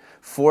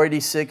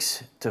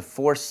 486 to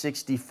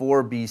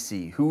 464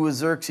 BC. Who was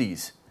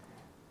Xerxes?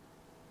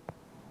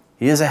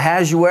 He is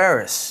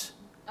Ahasuerus,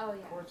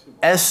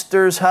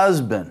 Esther's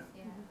husband.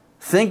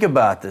 Think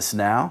about this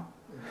now.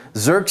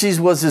 Xerxes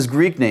was his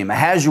Greek name.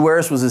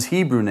 Ahasuerus was his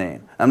Hebrew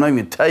name. I'm not even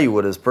going to tell you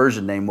what his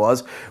Persian name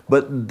was,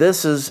 but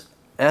this is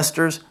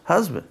Esther's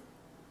husband.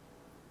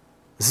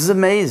 This is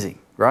amazing,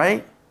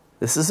 right?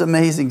 This is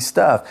amazing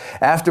stuff.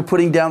 After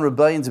putting down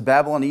rebellions in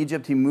Babylon and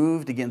Egypt, he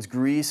moved against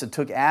Greece and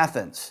took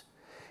Athens.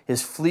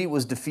 His fleet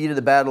was defeated at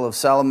the Battle of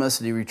Salamis,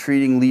 and he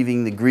retreating,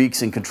 leaving the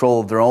Greeks in control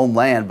of their own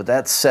land, but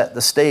that set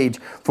the stage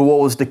for what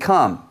was to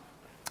come.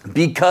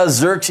 Because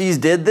Xerxes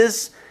did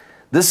this,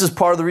 this is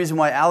part of the reason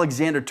why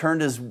Alexander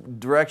turned his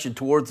direction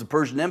towards the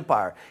Persian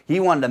Empire. He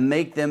wanted to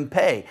make them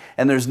pay.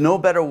 And there's no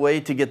better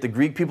way to get the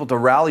Greek people to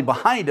rally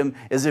behind him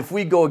is if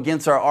we go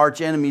against our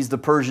arch enemies, the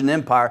Persian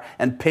Empire,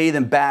 and pay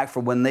them back for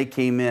when they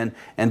came in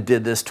and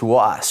did this to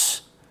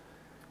us.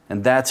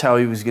 And that's how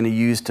he was going to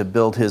use to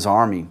build his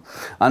army.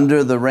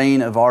 Under the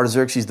reign of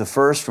Artaxerxes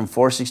I from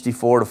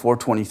 464 to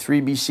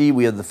 423 BC,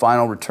 we had the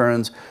final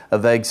returns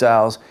of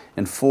exiles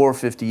in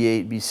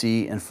 458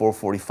 BC and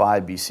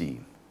 445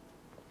 BC.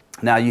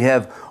 Now you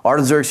have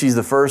Artaxerxes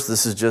I,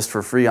 this is just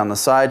for free on the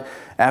side.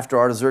 After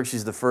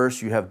Artaxerxes I,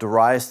 you have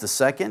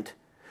Darius II,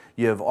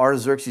 you have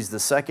Artaxerxes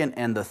II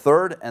and the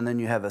third, and then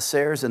you have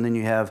Ahasuerus, and then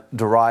you have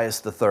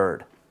Darius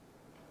III.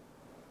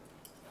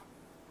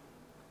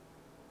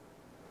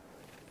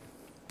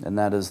 And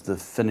that is the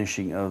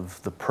finishing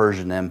of the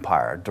Persian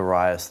Empire.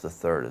 Darius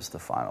III is the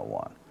final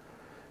one.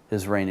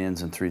 His reign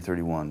ends in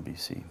 331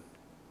 BC.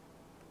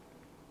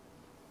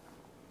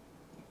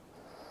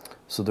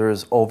 So there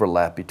is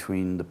overlap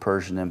between the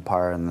Persian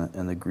Empire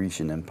and the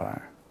Grecian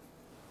Empire.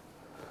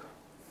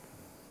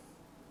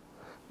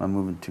 Am I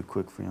moving too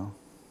quick for you?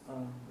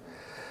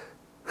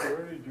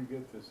 Where did you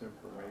get this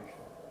information?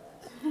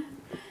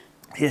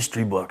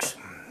 History books.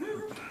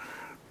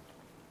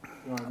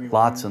 No, I mean,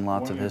 Lots and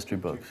lots of history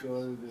books.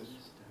 This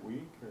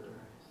week, or?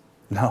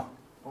 No.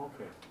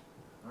 Okay.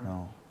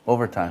 No.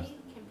 Over time. Can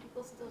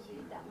people still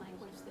read that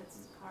language that's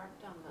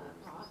carved on the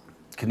rock?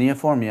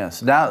 Cuneiform,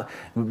 yes. Now,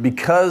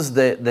 because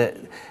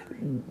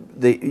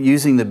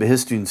using the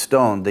Behistun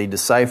stone, they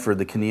decipher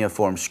the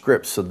cuneiform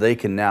script, so they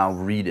can now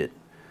read it.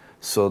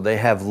 So they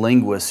have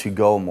linguists who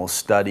go and will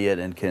study it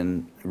and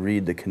can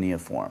read the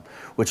cuneiform,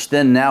 which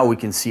then now we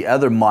can see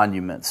other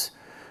monuments.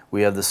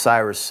 We have the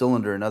Cyrus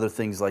cylinder and other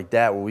things like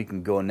that where we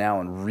can go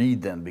now and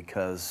read them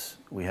because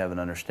we have an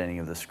understanding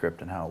of the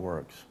script and how it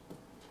works.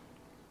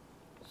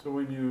 So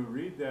when you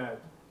read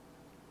that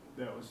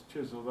was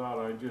chiseled out,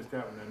 I just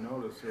happened to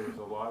notice there was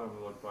a lot of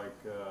them looked like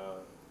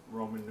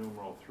Roman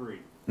numeral 3.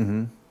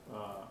 Mm-hmm.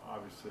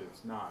 Obviously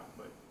it's not,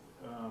 but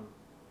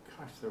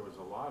gosh, there was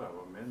a lot of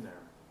them in there.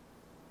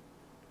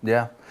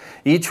 Yeah.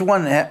 Each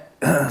one,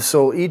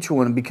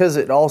 because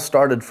it all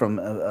started from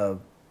a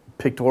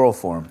pictorial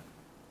form.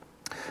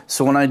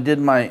 So when I did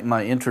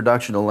my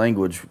introduction to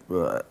language,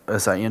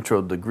 as I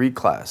introed the Greek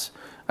class,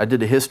 I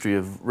did a history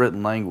of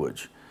written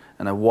language,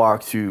 and I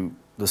walked through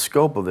the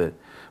scope of it.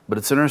 But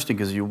it's interesting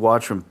because you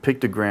watch from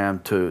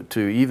pictogram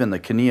to even the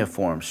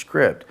cuneiform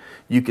script,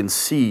 you can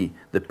see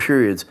the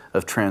periods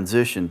of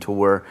transition to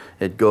where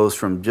it goes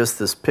from just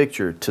this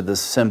picture to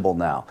this symbol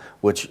now,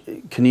 which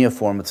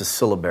cuneiform, it's a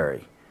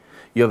syllabary.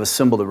 You have a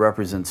symbol that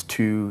represents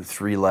 2,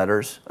 3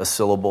 letters, a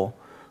syllable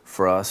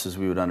for us as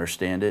we would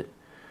understand it.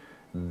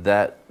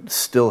 That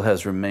still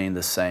has remained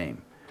the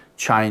same.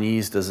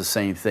 Chinese does the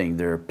same thing.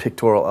 There are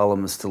pictorial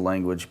elements to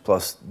language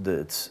plus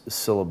it's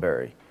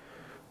syllabary.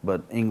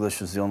 But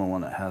English is the only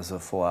one that has a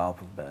full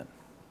alphabet.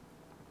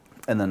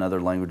 And then other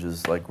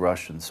languages like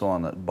Russian and so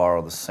on that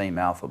borrow the same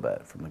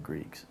alphabet from the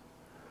Greeks.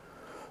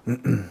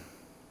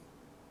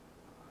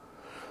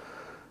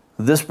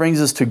 This brings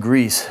us to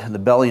Greece, the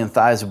belly and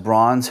thighs of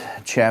bronze,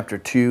 chapter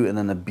 2, and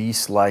then the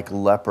beast-like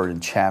leopard in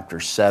chapter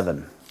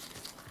 7.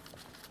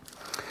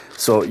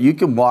 So you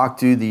can walk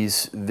through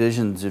these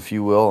visions, if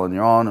you will, on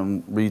your own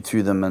and read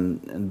through them,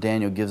 and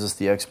Daniel gives us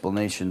the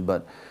explanation,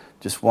 but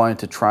just wanted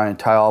to try and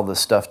tie all this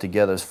stuff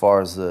together as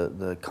far as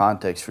the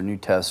context for New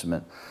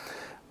Testament.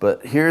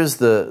 But here's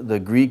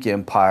the Greek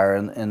Empire,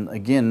 and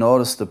again,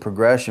 notice the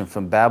progression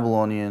from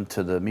Babylonian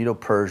to the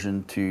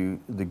Medo-Persian to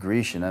the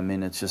Grecian. I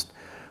mean, it's just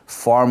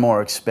far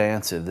more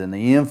expansive than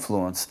the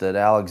influence that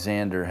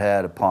Alexander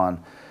had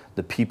upon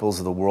the peoples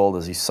of the world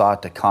as he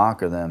sought to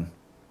conquer them.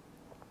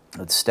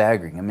 It's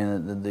staggering. I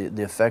mean,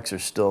 the effects are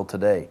still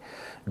today.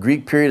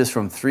 Greek period is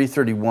from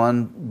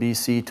 331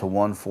 BC to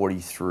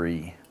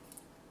 143.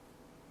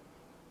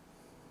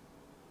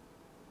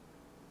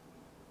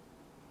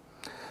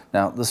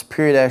 Now, this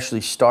period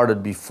actually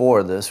started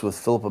before this with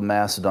Philip of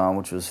Macedon,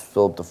 which was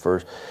Philip the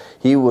First.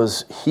 He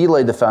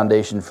laid the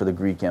foundation for the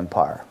Greek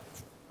Empire.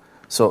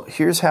 So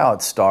here's how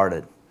it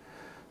started.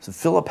 So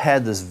Philip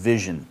had this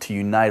vision to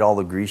unite all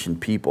the Grecian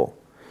people.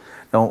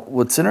 Now,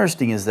 what's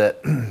interesting is that,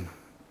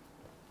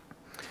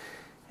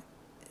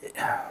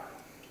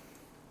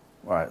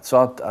 all right,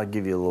 so I'll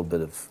give you a little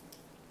bit of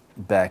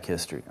back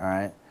history, all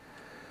right?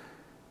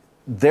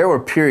 There were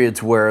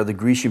periods where the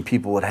Grecian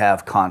people would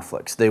have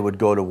conflicts. They would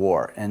go to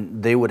war,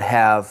 and they would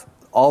have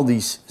all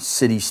these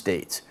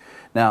city-states.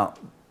 Now,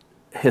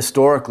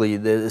 historically,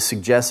 it is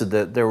suggested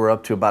that there were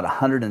up to about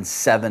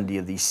 170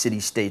 of these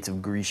city-states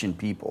of Grecian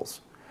peoples.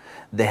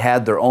 They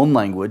had their own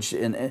language,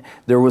 and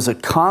there was a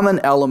common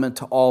element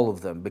to all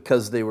of them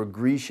because they were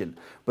Grecian,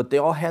 but they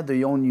all had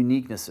their own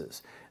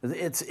uniquenesses.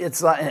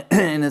 It's like,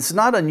 and it's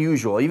not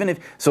unusual.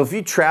 If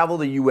you travel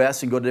the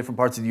U.S. and go to different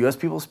parts of the U.S.,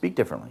 people speak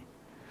differently.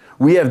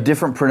 We have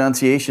different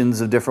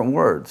pronunciations of different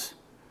words,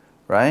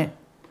 right?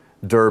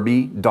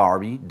 Derby,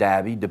 Darby,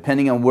 Dabby.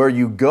 Depending on where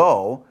you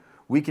go,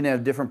 we can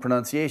have different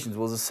pronunciations.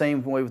 Well, it's the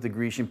same way with the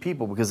Grecian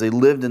people because they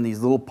lived in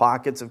these little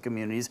pockets of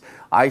communities,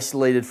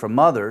 isolated from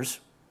others,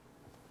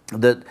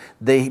 that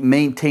they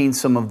maintained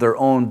some of their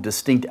own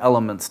distinct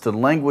elements to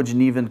language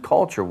and even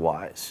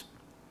culture-wise.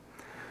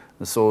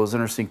 And so it was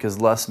interesting because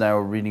Les and I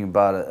were reading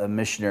about a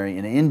missionary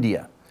in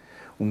India.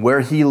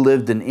 Where he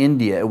lived in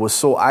India, it was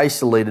so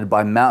isolated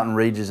by mountain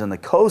ranges and the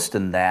coast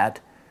and that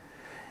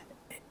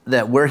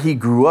where he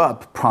grew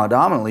up,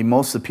 predominantly,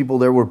 most of the people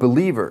there were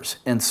believers.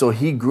 And so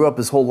he grew up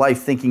his whole life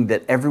thinking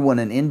that everyone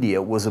in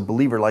India was a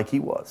believer like he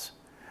was.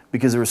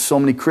 Because there were so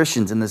many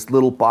Christians in this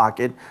little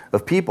pocket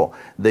of people.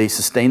 They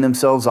sustained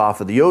themselves off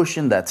of the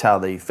ocean. That's how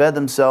they fed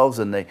themselves.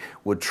 And they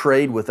would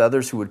trade with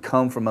others who would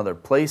come from other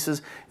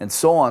places and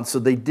so on. So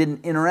they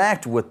didn't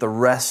interact with the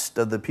rest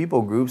of the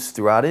people groups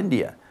throughout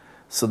India.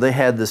 So they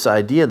had this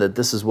idea that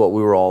this is what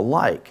we were all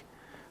like.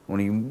 When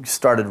he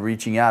started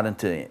reaching out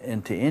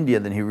into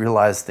India, then he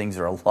realized things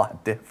are a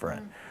lot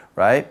different,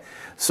 right?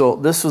 So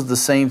this was the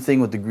same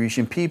thing with the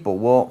Grecian people.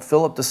 Well,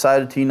 Philip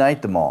decided to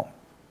unite them all.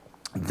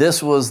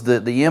 This was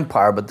the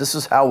empire, but this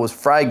is how it was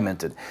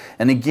fragmented.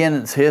 And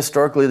again,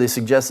 historically, they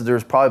suggested there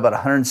was probably about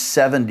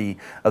 170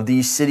 of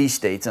these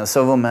city-states. Now,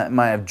 some of them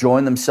might have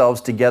joined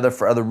themselves together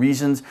for other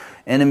reasons.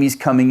 Enemies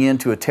coming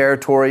into a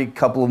territory, a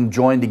couple of them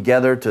joined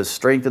together to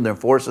strengthen their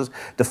forces,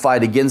 to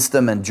fight against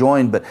them and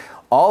join. But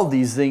all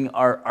these things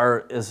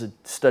are, as you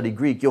study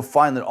Greek, you'll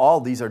find that all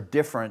these are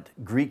different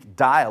Greek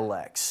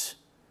dialects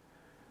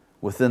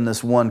within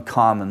this one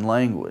common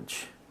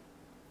language.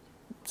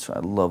 So I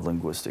love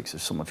linguistics.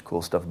 There's so much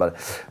cool stuff about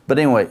it. But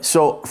anyway,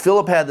 so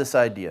Philip had this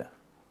idea.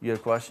 You had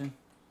a question?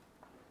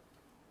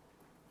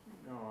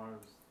 No,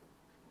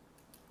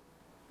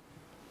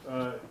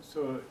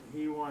 so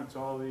he wants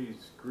all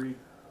these Greek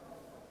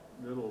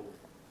little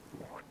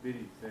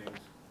bitty things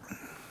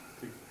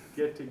to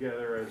get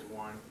together as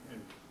one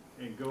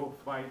and go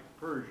fight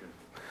Persia.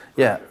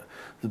 Yeah.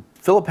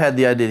 Philip had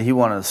the idea that he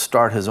wanted to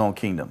start his own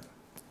kingdom.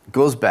 It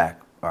goes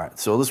back. All right,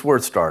 so this is where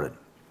it started.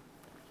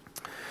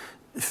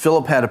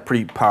 Philip had a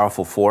pretty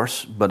powerful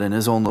force, but in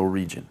his own little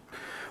region.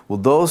 Well,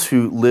 those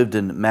who lived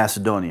in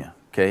Macedonia,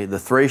 okay, the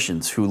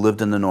Thracians who lived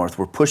in the north,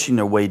 were pushing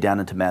their way down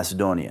into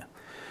Macedonia.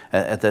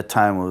 At that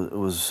time, it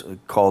was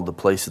called the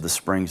place of the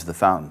springs, the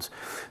fountains.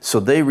 So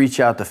they reach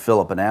out to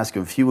Philip and ask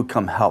him if he would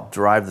come help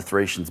drive the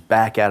Thracians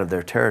back out of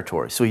their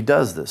territory. So he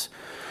does this,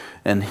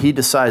 and he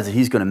decides that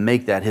he's going to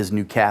make that his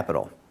new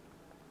capital.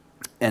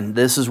 And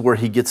this is where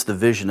he gets the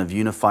vision of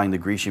unifying the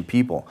Grecian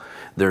people.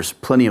 There's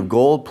plenty of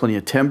gold, plenty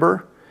of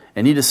timber,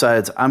 and he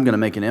decides, I'm going to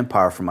make an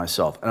empire for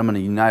myself, and I'm going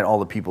to unite all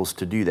the peoples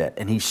to do that.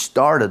 And he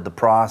started the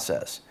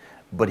process,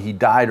 but he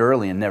died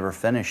early and never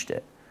finished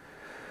it.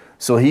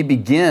 So he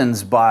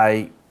begins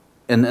by,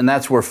 and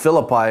that's where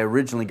Philippi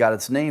originally got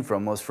its name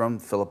from, was from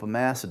Philip of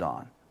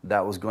Macedon.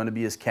 That was going to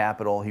be his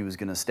capital. He was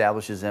going to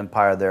establish his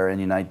empire there and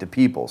unite the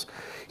peoples.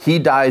 He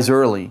dies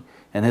early,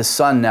 and his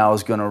son now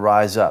is going to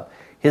rise up.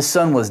 His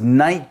son was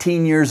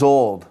 19 years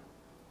old.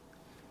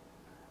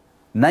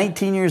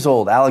 19 years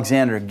old,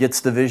 Alexander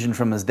gets the vision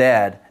from his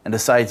dad and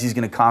decides he's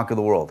going to conquer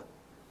the world.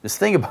 Just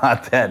think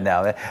about that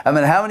now. I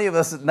mean, how many of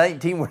us at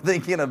 19 were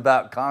thinking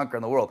about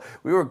conquering the world?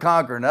 We were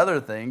conquering other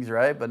things,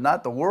 right? But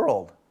not the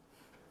world,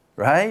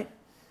 right?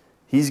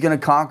 He's going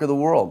to conquer the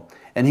world.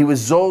 And he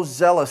was so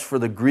zealous for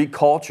the Greek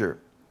culture.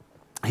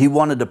 He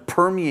wanted to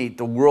permeate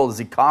the world as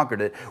he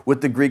conquered it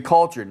with the Greek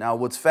culture. Now,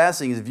 what's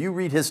fascinating is if you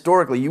read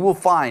historically, you will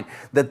find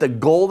that the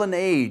golden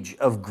age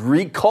of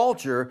Greek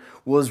culture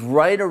was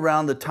right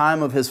around the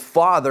time of his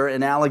father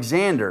and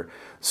Alexander.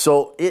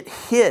 So it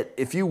hit,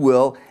 if you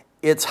will,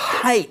 its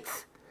height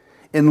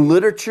in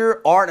literature,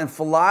 art, and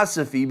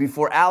philosophy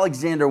before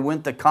Alexander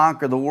went to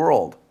conquer the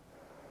world.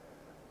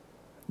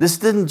 This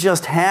didn't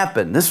just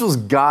happen. This was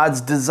God's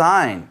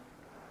design.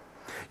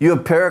 You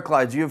have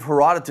Pericles, you have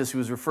Herodotus, who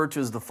is referred to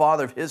as the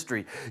father of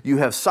history. You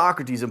have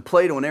Socrates and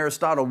Plato and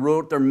Aristotle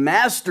wrote their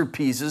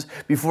masterpieces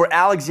before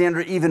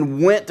Alexander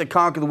even went to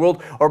conquer the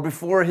world, or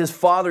before his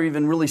father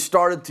even really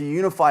started to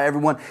unify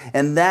everyone.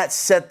 And that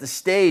set the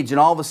stage.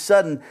 And all of a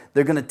sudden,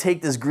 they're going to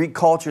take this Greek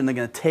culture and they're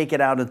going to take it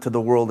out into the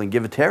world and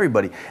give it to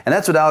everybody. And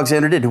that's what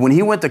Alexander did. When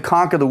he went to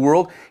conquer the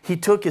world, he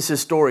took his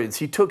historians,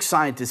 he took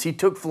scientists, he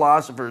took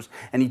philosophers,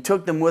 and he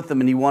took them with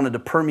him, and he wanted to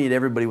permeate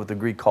everybody with the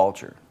Greek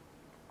culture.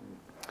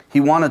 He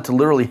wanted to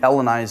literally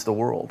Hellenize the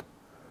world.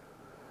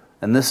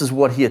 And this is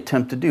what he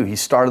attempted to do. He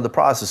started the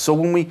process. So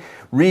when we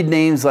read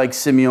names like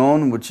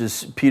Simeon, which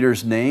is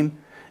Peter's name,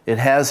 it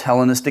has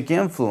Hellenistic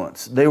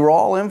influence. They were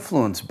all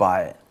influenced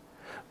by it.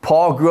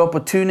 Paul grew up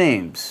with two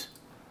names,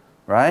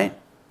 right?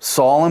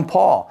 Saul and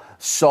Paul.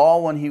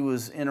 Saul when he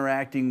was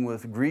interacting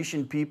with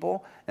Grecian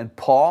people, and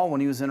Paul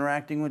when he was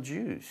interacting with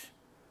Jews.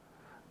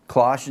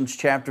 Colossians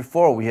chapter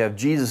 4, we have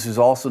Jesus, who's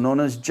also known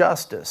as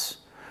Justice.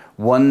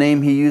 One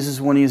name he uses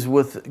when he's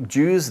with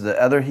Jews,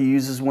 the other he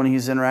uses when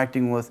he's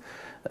interacting with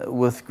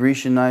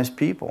Grecianized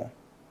people.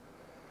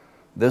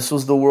 This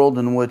was the world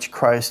in which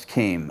Christ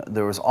came.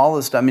 There was all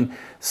this, I mean,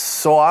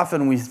 so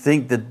often we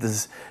think that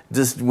this,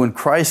 just when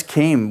Christ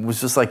came, was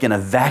just like in a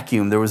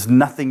vacuum. There was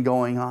nothing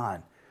going on.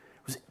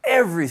 It was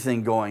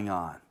everything going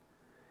on.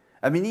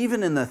 I mean,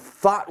 even in the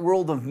thought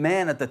world of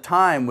man at the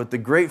time, with the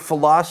great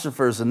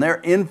philosophers and their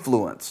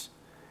influence.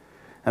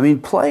 I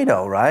mean,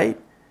 Plato, right?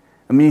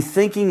 I mean,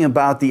 thinking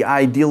about the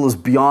ideal is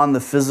beyond the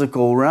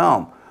physical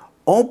realm.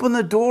 Open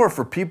the door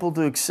for people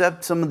to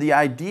accept some of the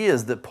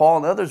ideas that Paul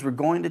and others were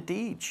going to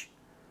teach.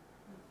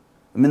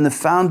 I mean, the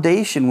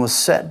foundation was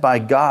set by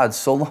God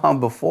so long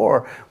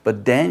before,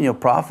 but Daniel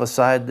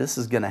prophesied this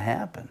is going to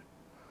happen.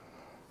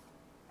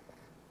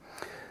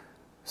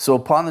 So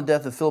upon the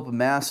death of Philip of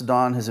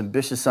Macedon, his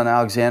ambitious son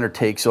Alexander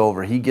takes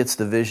over. He gets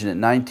the vision. At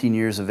 19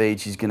 years of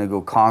age, he's going to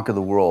go conquer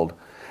the world.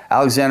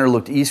 Alexander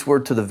looked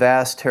eastward to the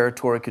vast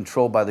territory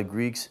controlled by the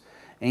Greeks'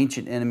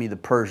 ancient enemy, the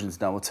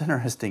Persians. Now, what's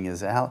interesting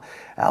is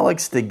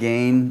Alex, to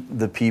gain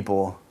the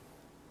people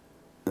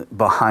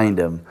behind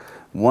him,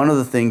 one of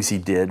the things he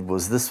did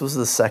was, this was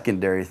the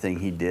secondary thing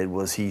he did,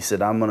 was he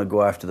said, I'm going to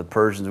go after the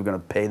Persians. We're going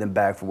to pay them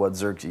back for what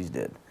Xerxes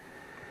did.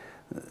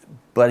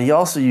 But he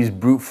also used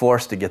brute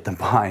force to get them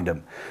behind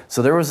him.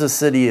 So there was a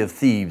city of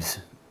Thebes,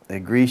 a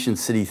Grecian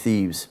city,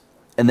 Thebes,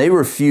 and they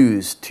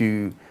refused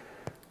to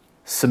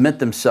submit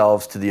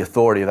themselves to the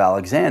authority of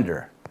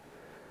Alexander.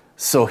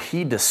 So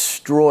he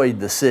destroyed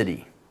the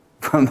city.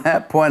 From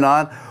that point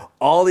on,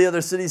 all the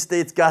other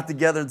city-states got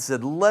together and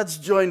said, let's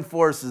join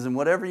forces, and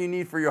whatever you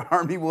need for your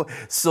army will.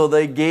 So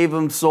they gave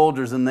them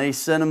soldiers and they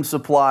sent them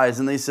supplies,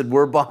 and they said,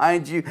 we're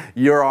behind you.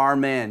 You're our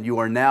man. You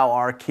are now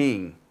our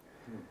king.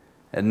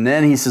 And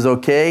then he says,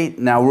 okay,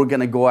 now we're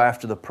going to go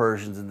after the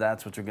Persians, and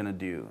that's what you're going to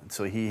do. And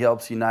so he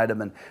helps unite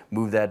them and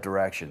move that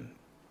direction.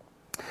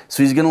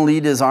 So he's going to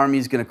lead his army.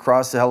 He's going to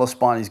cross the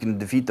Hellespont. He's going to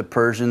defeat the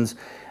Persians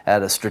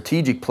at a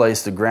strategic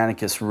place, the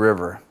Granicus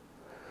River.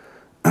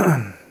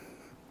 And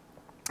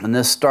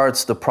this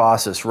starts the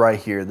process right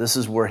here. This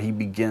is where he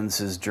begins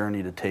his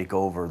journey to take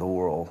over the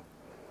world.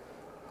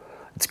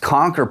 It's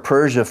conquer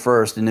Persia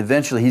first, and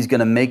eventually he's going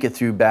to make it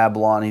through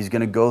Babylon. He's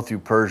going to go through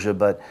Persia,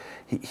 but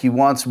he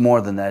wants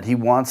more than that. He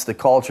wants the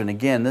culture. And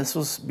again, this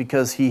was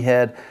because he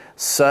had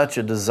such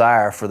a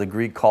desire for the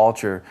Greek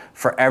culture,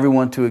 for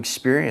everyone to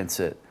experience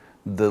it.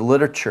 The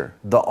literature,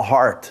 the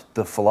art,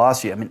 the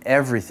philosophy, I mean,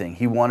 everything.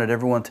 He wanted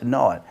everyone to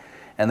know it.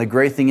 And the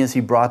great thing is he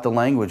brought the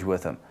language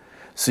with him.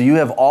 So you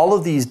have all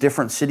of these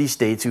different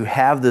city-states who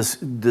have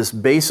this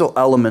basal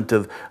element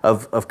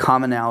of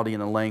commonality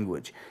in a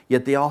language.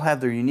 Yet they all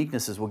have their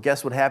uniquenesses. Well,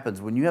 guess what happens?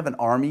 When you have an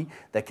army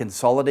that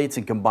consolidates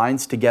and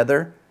combines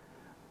together,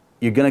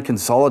 you're going to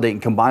consolidate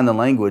and combine the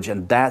language,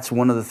 and that's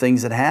one of the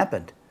things that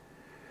happened.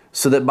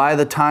 So that by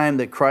the time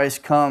that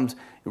Christ comes,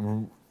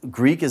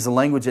 Greek is the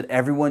language that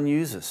everyone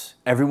uses.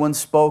 Everyone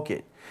spoke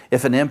it.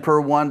 If an emperor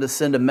wanted to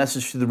send a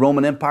message to the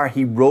Roman Empire,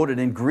 he wrote it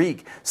in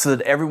Greek so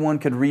that everyone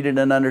could read it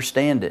and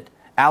understand it.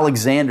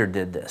 Alexander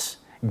did this.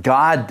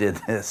 God did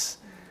this,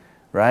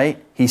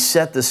 right? He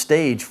set the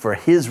stage for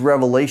his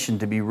revelation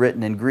to be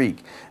written in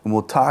Greek. And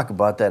we'll talk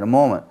about that in a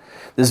moment.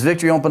 This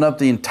victory opened up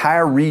the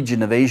entire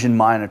region of Asia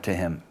Minor to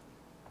him.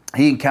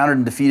 He encountered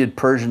and defeated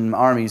Persian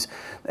armies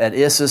at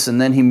Issus,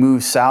 and then he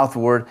moved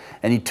southward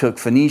and he took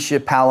Phoenicia,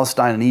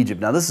 Palestine, and Egypt.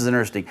 Now this is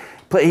interesting.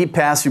 He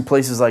passed through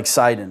places like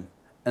Sidon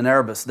and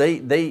Erebus.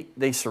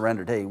 They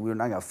surrendered. Hey, we're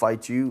not going to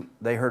fight you.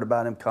 They heard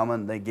about him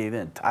coming. They gave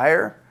in.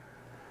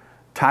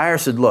 Tyre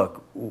said,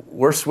 look,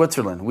 we're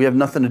Switzerland. We have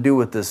nothing to do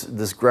with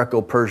this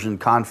Greco-Persian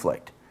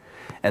conflict.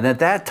 And at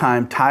that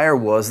time, Tyre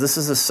this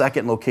is the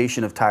second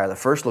location of Tyre. The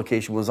first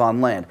location was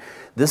on land.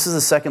 This is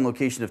the second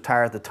location of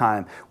Tyre at the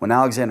time. When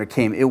Alexander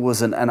came, it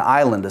was an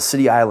island, a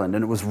city island,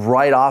 and it was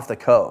right off the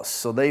coast.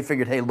 So they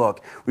figured, hey,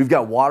 look, we've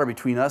got water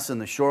between us and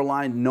the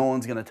shoreline. No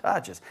one's going to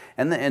touch us.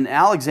 And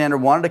Alexander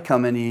wanted to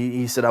come in.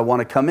 He said, I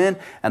want to come in,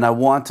 and I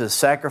want to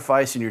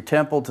sacrifice in your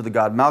temple to the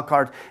god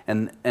Melkart.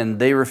 And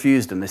they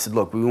refused him. They said,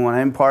 look, we want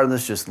any part of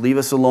this. Just leave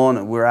us alone,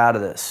 and we're out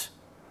of this.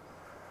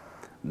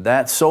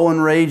 That so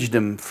enraged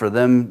him for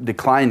them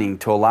declining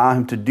to allow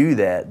him to do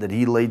that, that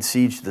he laid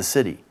siege to the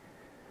city.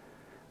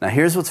 Now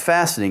here's what's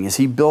fascinating, is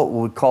he built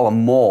what we call a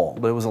mole,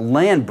 but it was a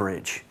land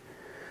bridge.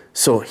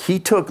 So he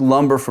took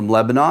lumber from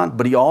Lebanon,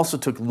 but he also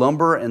took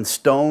lumber and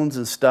stones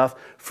and stuff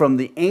from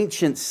the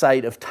ancient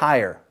site of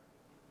Tyre.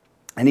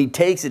 And he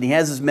takes it, he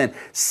has his men,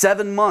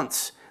 7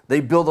 months, they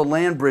build a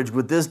land bridge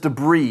with this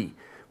debris,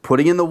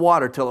 putting in the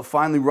water till it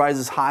finally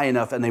rises high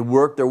enough, and they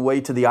work their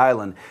way to the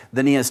island.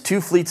 Then he has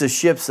 2 fleets of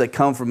ships that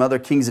come from other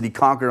kings that he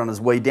conquered on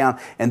his way down,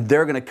 and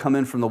they're going to come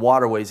in from the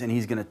waterways, and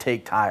he's going to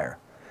take Tyre.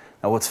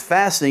 Now what's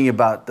fascinating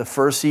about the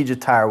first siege of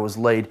Tyre was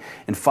laid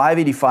in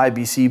 585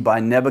 BC by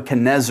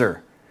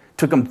Nebuchadnezzar. It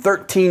took him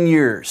 13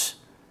 years.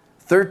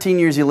 13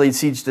 years he laid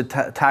siege to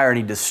Tyre, and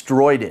he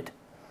destroyed it.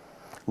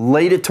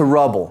 Laid it to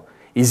rubble.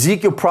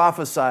 Ezekiel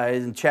prophesied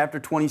in chapter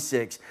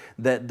 26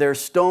 that their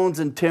stones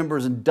and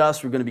timbers and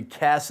dust were going to be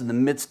cast in the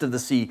midst of the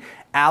sea.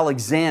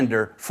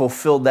 Alexander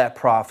fulfilled that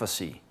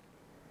prophecy.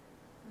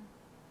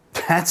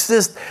 That's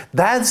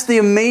the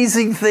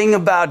amazing thing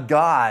about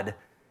God.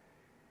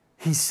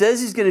 He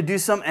says he's going to do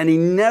something, and he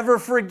never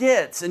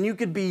forgets. And you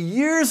could be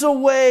years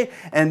away,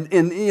 and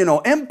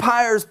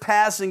empires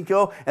pass and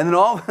go, and then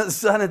all of a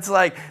sudden it's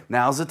like,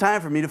 now's the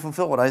time for me to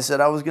fulfill what I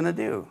said I was going to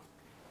do.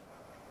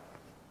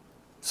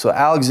 So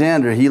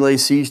Alexander, he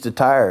lays siege to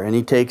Tyre, and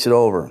he takes it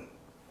over.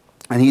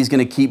 And he's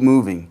going to keep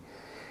moving.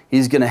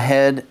 He's going to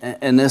head,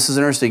 and this is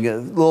interesting, a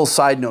little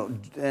side note,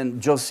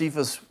 and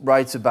Josephus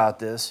writes about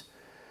this.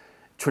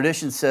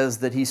 Tradition says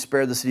that he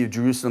spared the city of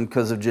Jerusalem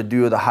because of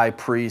Jaddua, the high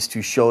priest,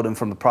 who showed him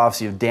from the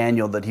prophecy of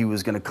Daniel that he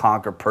was going to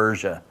conquer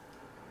Persia.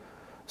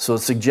 So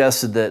it's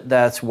suggested that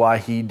that's why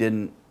he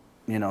didn't,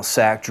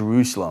 sack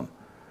Jerusalem.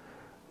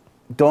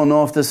 Don't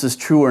know if this is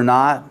true or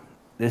not.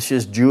 It's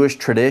just Jewish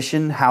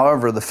tradition.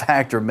 However, the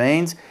fact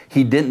remains,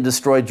 he didn't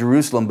destroy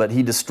Jerusalem, but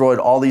he destroyed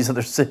all these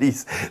other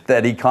cities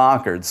that he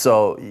conquered.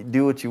 So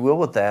do what you will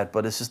with that,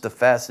 but it's just a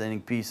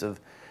fascinating piece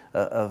of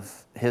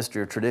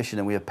history or tradition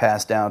that we have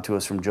passed down to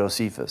us from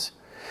Josephus.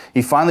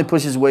 He finally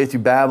pushed his way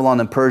through Babylon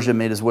and Persia,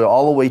 made his way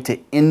all the way to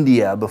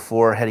India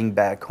before heading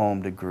back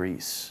home to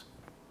Greece.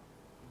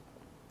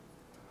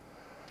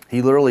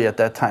 He literally at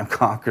that time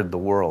conquered the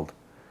world,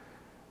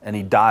 and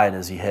he died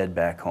as he headed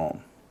back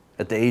home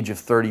at the age of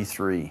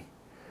 33.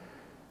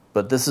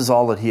 But this is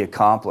all that he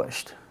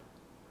accomplished.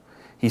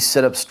 He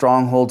set up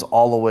strongholds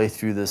all the way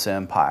through this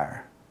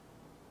empire.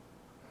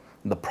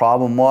 The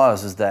problem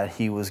is that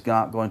he was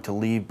not going to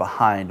leave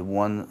behind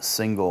one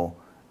single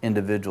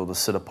individual to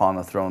sit upon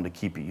the throne to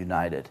keep it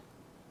united.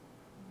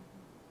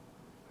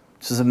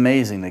 This is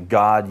amazing that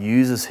God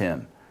uses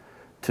him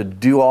to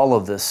do all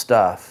of this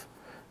stuff,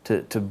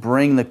 to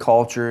bring the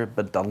culture,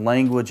 but the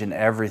language and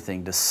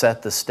everything to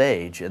set the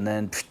stage, and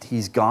then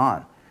he's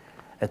gone.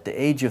 At the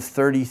age of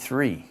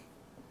 33,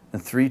 in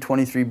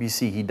 323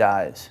 BC, he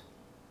dies.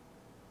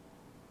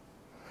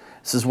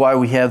 This is why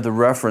we have the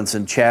reference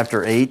in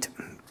chapter 8.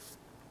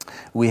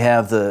 We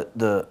have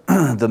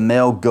the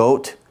male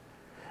goat,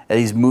 and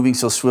he's moving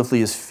so swiftly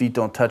his feet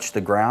don't touch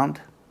the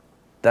ground.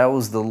 That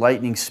was the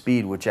lightning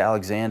speed which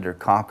Alexander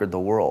conquered the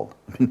world.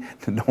 I mean,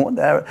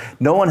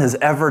 no one has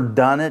ever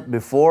done it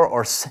before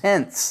or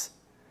since.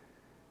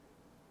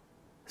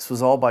 This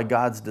was all by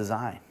God's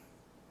design.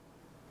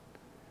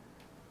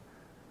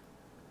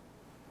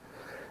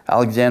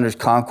 Alexander's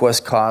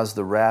conquest caused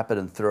the rapid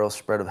and thorough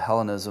spread of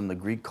Hellenism, the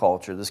Greek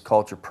culture. This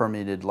culture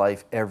permeated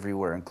life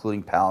everywhere,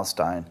 including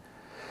Palestine.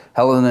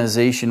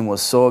 Hellenization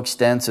was so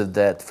extensive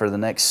that for the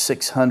next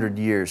 600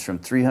 years, from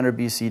 300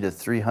 BC to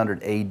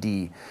 300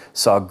 AD,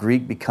 saw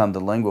Greek become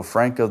the lingua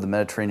franca of the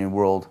Mediterranean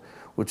world,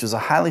 which is a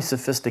highly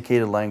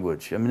sophisticated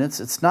language. I mean,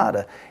 it's not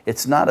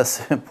a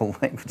simple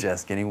language,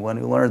 ask anyone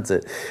who learns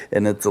it,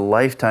 and it's a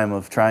lifetime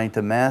of trying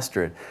to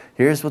master it.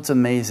 Here's what's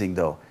amazing,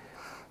 though.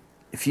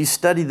 If you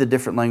study the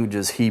different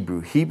languages,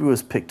 Hebrew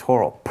is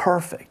pictorial,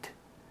 perfect.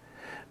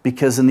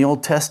 Because in the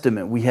Old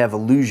Testament, we have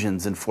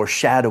allusions and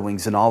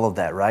foreshadowings and all of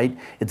that, right?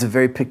 It's a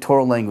very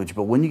pictorial language,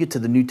 but when you get to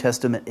the New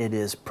Testament, it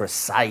is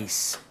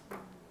precise.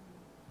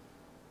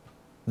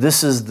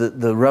 This is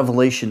the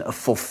revelation of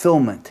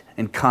fulfillment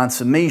and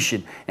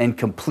consummation and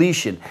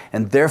completion,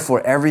 and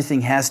therefore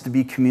everything has to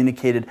be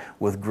communicated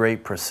with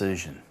great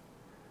precision.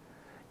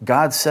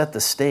 God set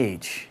the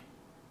stage,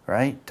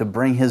 right, to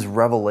bring his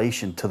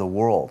revelation to the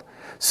world,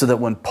 so that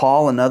when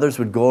Paul and others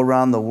would go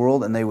around the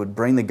world and they would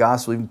bring the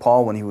gospel, even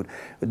Paul, when he would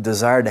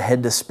desire to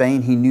head to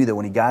Spain, he knew that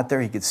when he got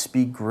there, he could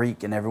speak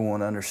Greek and everyone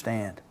would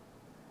understand.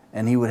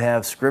 And he would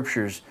have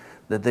scriptures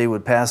that they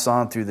would pass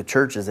on through the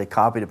churches they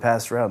copied and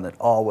passed around that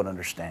all would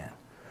understand.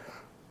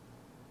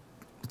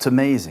 It's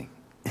amazing.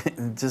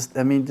 Just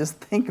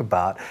think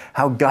about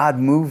how God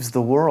moves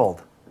the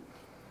world.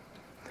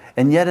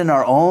 And yet in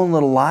our own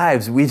little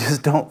lives, we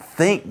just don't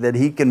think that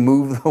he can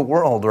move the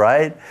world,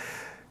 right?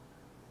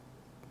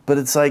 But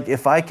it's like,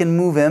 if I can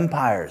move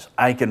empires,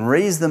 I can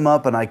raise them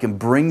up and I can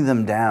bring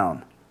them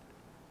down,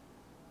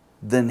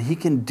 then he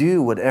can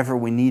do whatever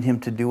we need him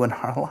to do in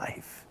our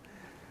life.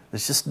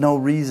 There's just no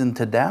reason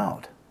to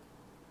doubt.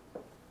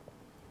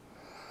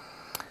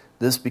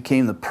 This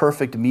became the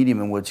perfect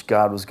medium in which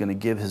God was going to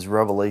give his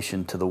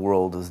revelation to the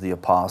world as the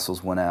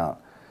apostles went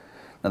out.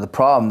 Now the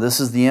problem, this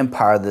is the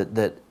empire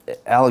that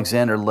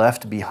Alexander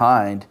left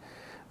behind,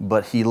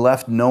 but he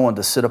left no one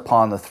to sit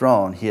upon the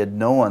throne. He had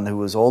no one who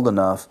was old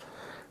enough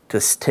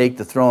to take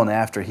the throne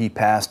after he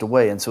passed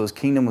away. And so his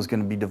kingdom was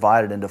going to be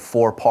divided into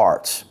 4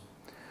 parts.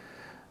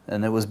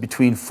 And it was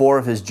between 4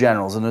 of his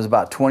generals. And there was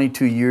about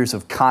 22 years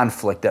of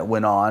conflict that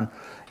went on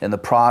in the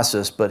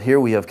process. But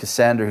here we have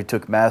Cassander, who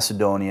took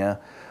Macedonia.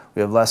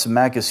 We have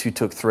Lysimachus, who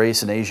took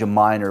Thrace and Asia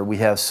Minor. We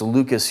have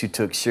Seleucus, who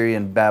took Syria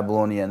and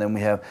Babylonia. And then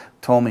we have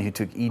Ptolemy, who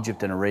took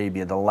Egypt and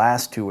Arabia. The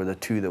last 2 are the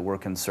 2 that we're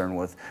concerned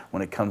with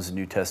when it comes to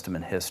New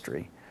Testament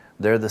history.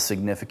 They're the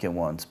significant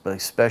ones, but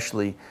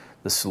especially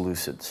the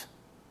Seleucids.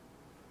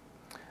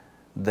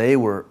 They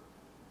were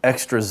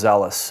extra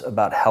zealous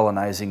about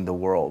Hellenizing the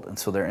world, and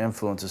so their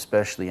influence,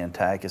 especially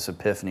Antiochus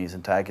Epiphanes,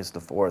 Antiochus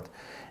IV,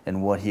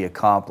 and what he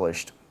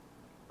accomplished,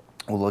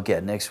 we'll look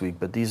at next week.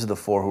 But these are the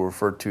 4 who are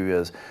referred to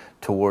as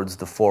towards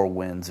the 4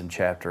 winds in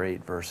chapter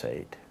 8, verse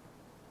 8.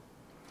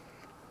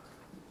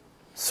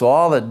 So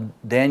all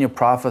that Daniel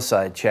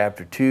prophesied,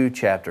 chapter 2,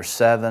 chapter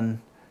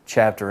 7,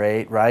 chapter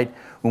 8, right?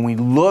 When we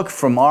look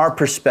from our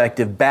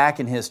perspective back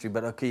in history,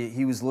 but okay,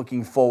 he was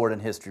looking forward in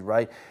history,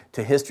 right?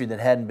 To history that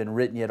hadn't been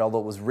written yet, although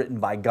it was written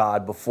by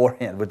God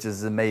beforehand, which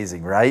is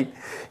amazing, right?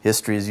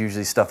 History is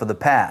usually stuff of the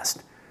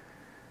past.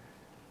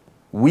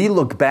 We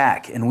look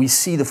back and we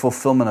see the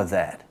fulfillment of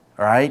that,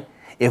 all right?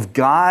 If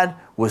God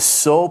was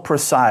so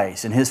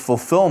precise in his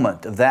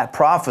fulfillment of that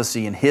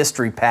prophecy in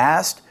history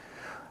past,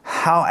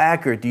 how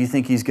accurate do you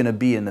think he's going to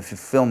be in the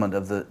fulfillment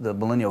of the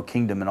millennial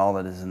kingdom and all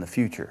that is in the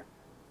future?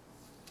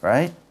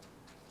 Right?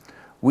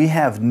 We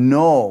have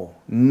no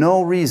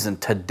reason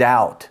to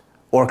doubt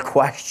or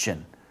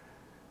question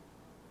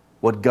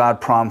what God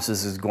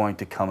promises is going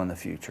to come in the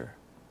future.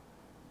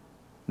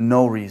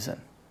 No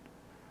reason.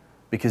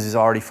 Because he's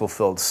already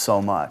fulfilled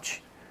so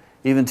much.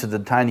 Even to the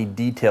tiny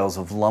details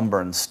of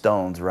lumber and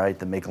stones, right,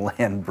 that make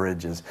land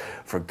bridges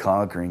for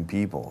conquering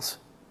peoples.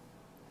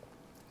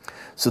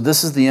 So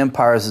this is the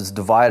empire as it's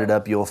divided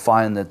up. You'll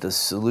find that the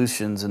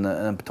Seleucians and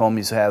the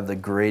Ptolemies have the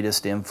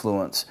greatest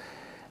influence,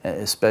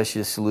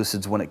 especially the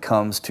Seleucids, when it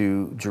comes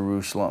to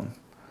Jerusalem.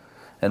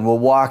 And we'll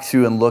walk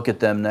through and look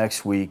at them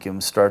next week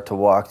and start to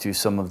walk through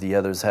some of the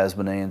others,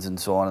 Hasmoneans and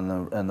so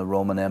on, and the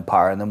Roman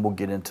Empire. And then we'll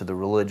get into the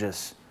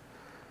religious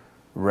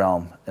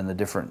realm and the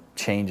different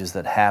changes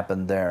that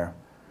happened there.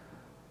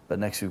 But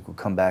next week we'll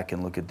come back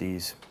and look at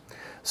these.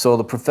 So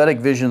the prophetic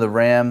vision of the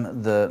ram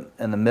and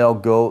the male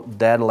goat,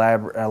 that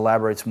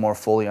elaborates more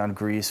fully on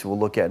Greece. We'll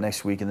look at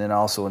next week. And then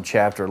also in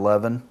chapter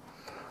 11,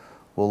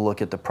 we'll look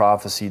at the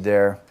prophecy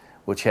there,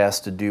 which has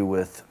to do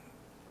with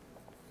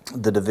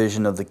the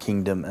division of the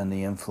kingdom and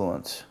the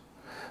influence.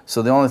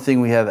 So the only thing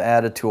we have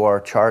added to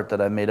our chart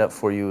that I made up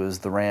for you is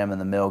the ram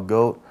and the male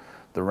goat.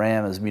 The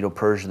ram is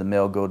Medo-Persia, the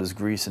male goat is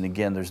Greece. And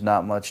again, there's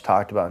not much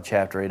talked about in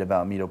chapter 8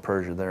 about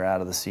Medo-Persia. They're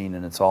out of the scene,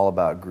 and it's all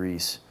about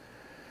Greece.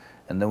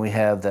 And then we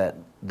have that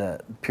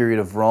period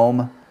of Rome,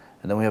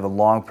 and then we have a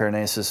long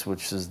Perennisis,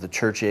 which is the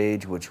church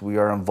age, which we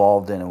are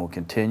involved in and will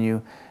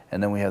continue.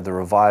 And then we have the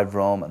revived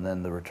Rome, and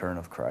then the return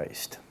of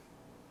Christ.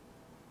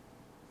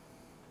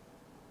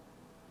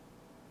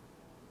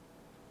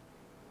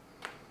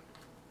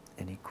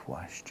 Any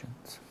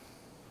questions?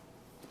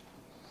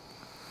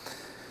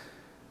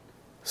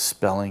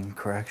 Spelling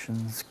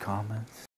corrections, comments?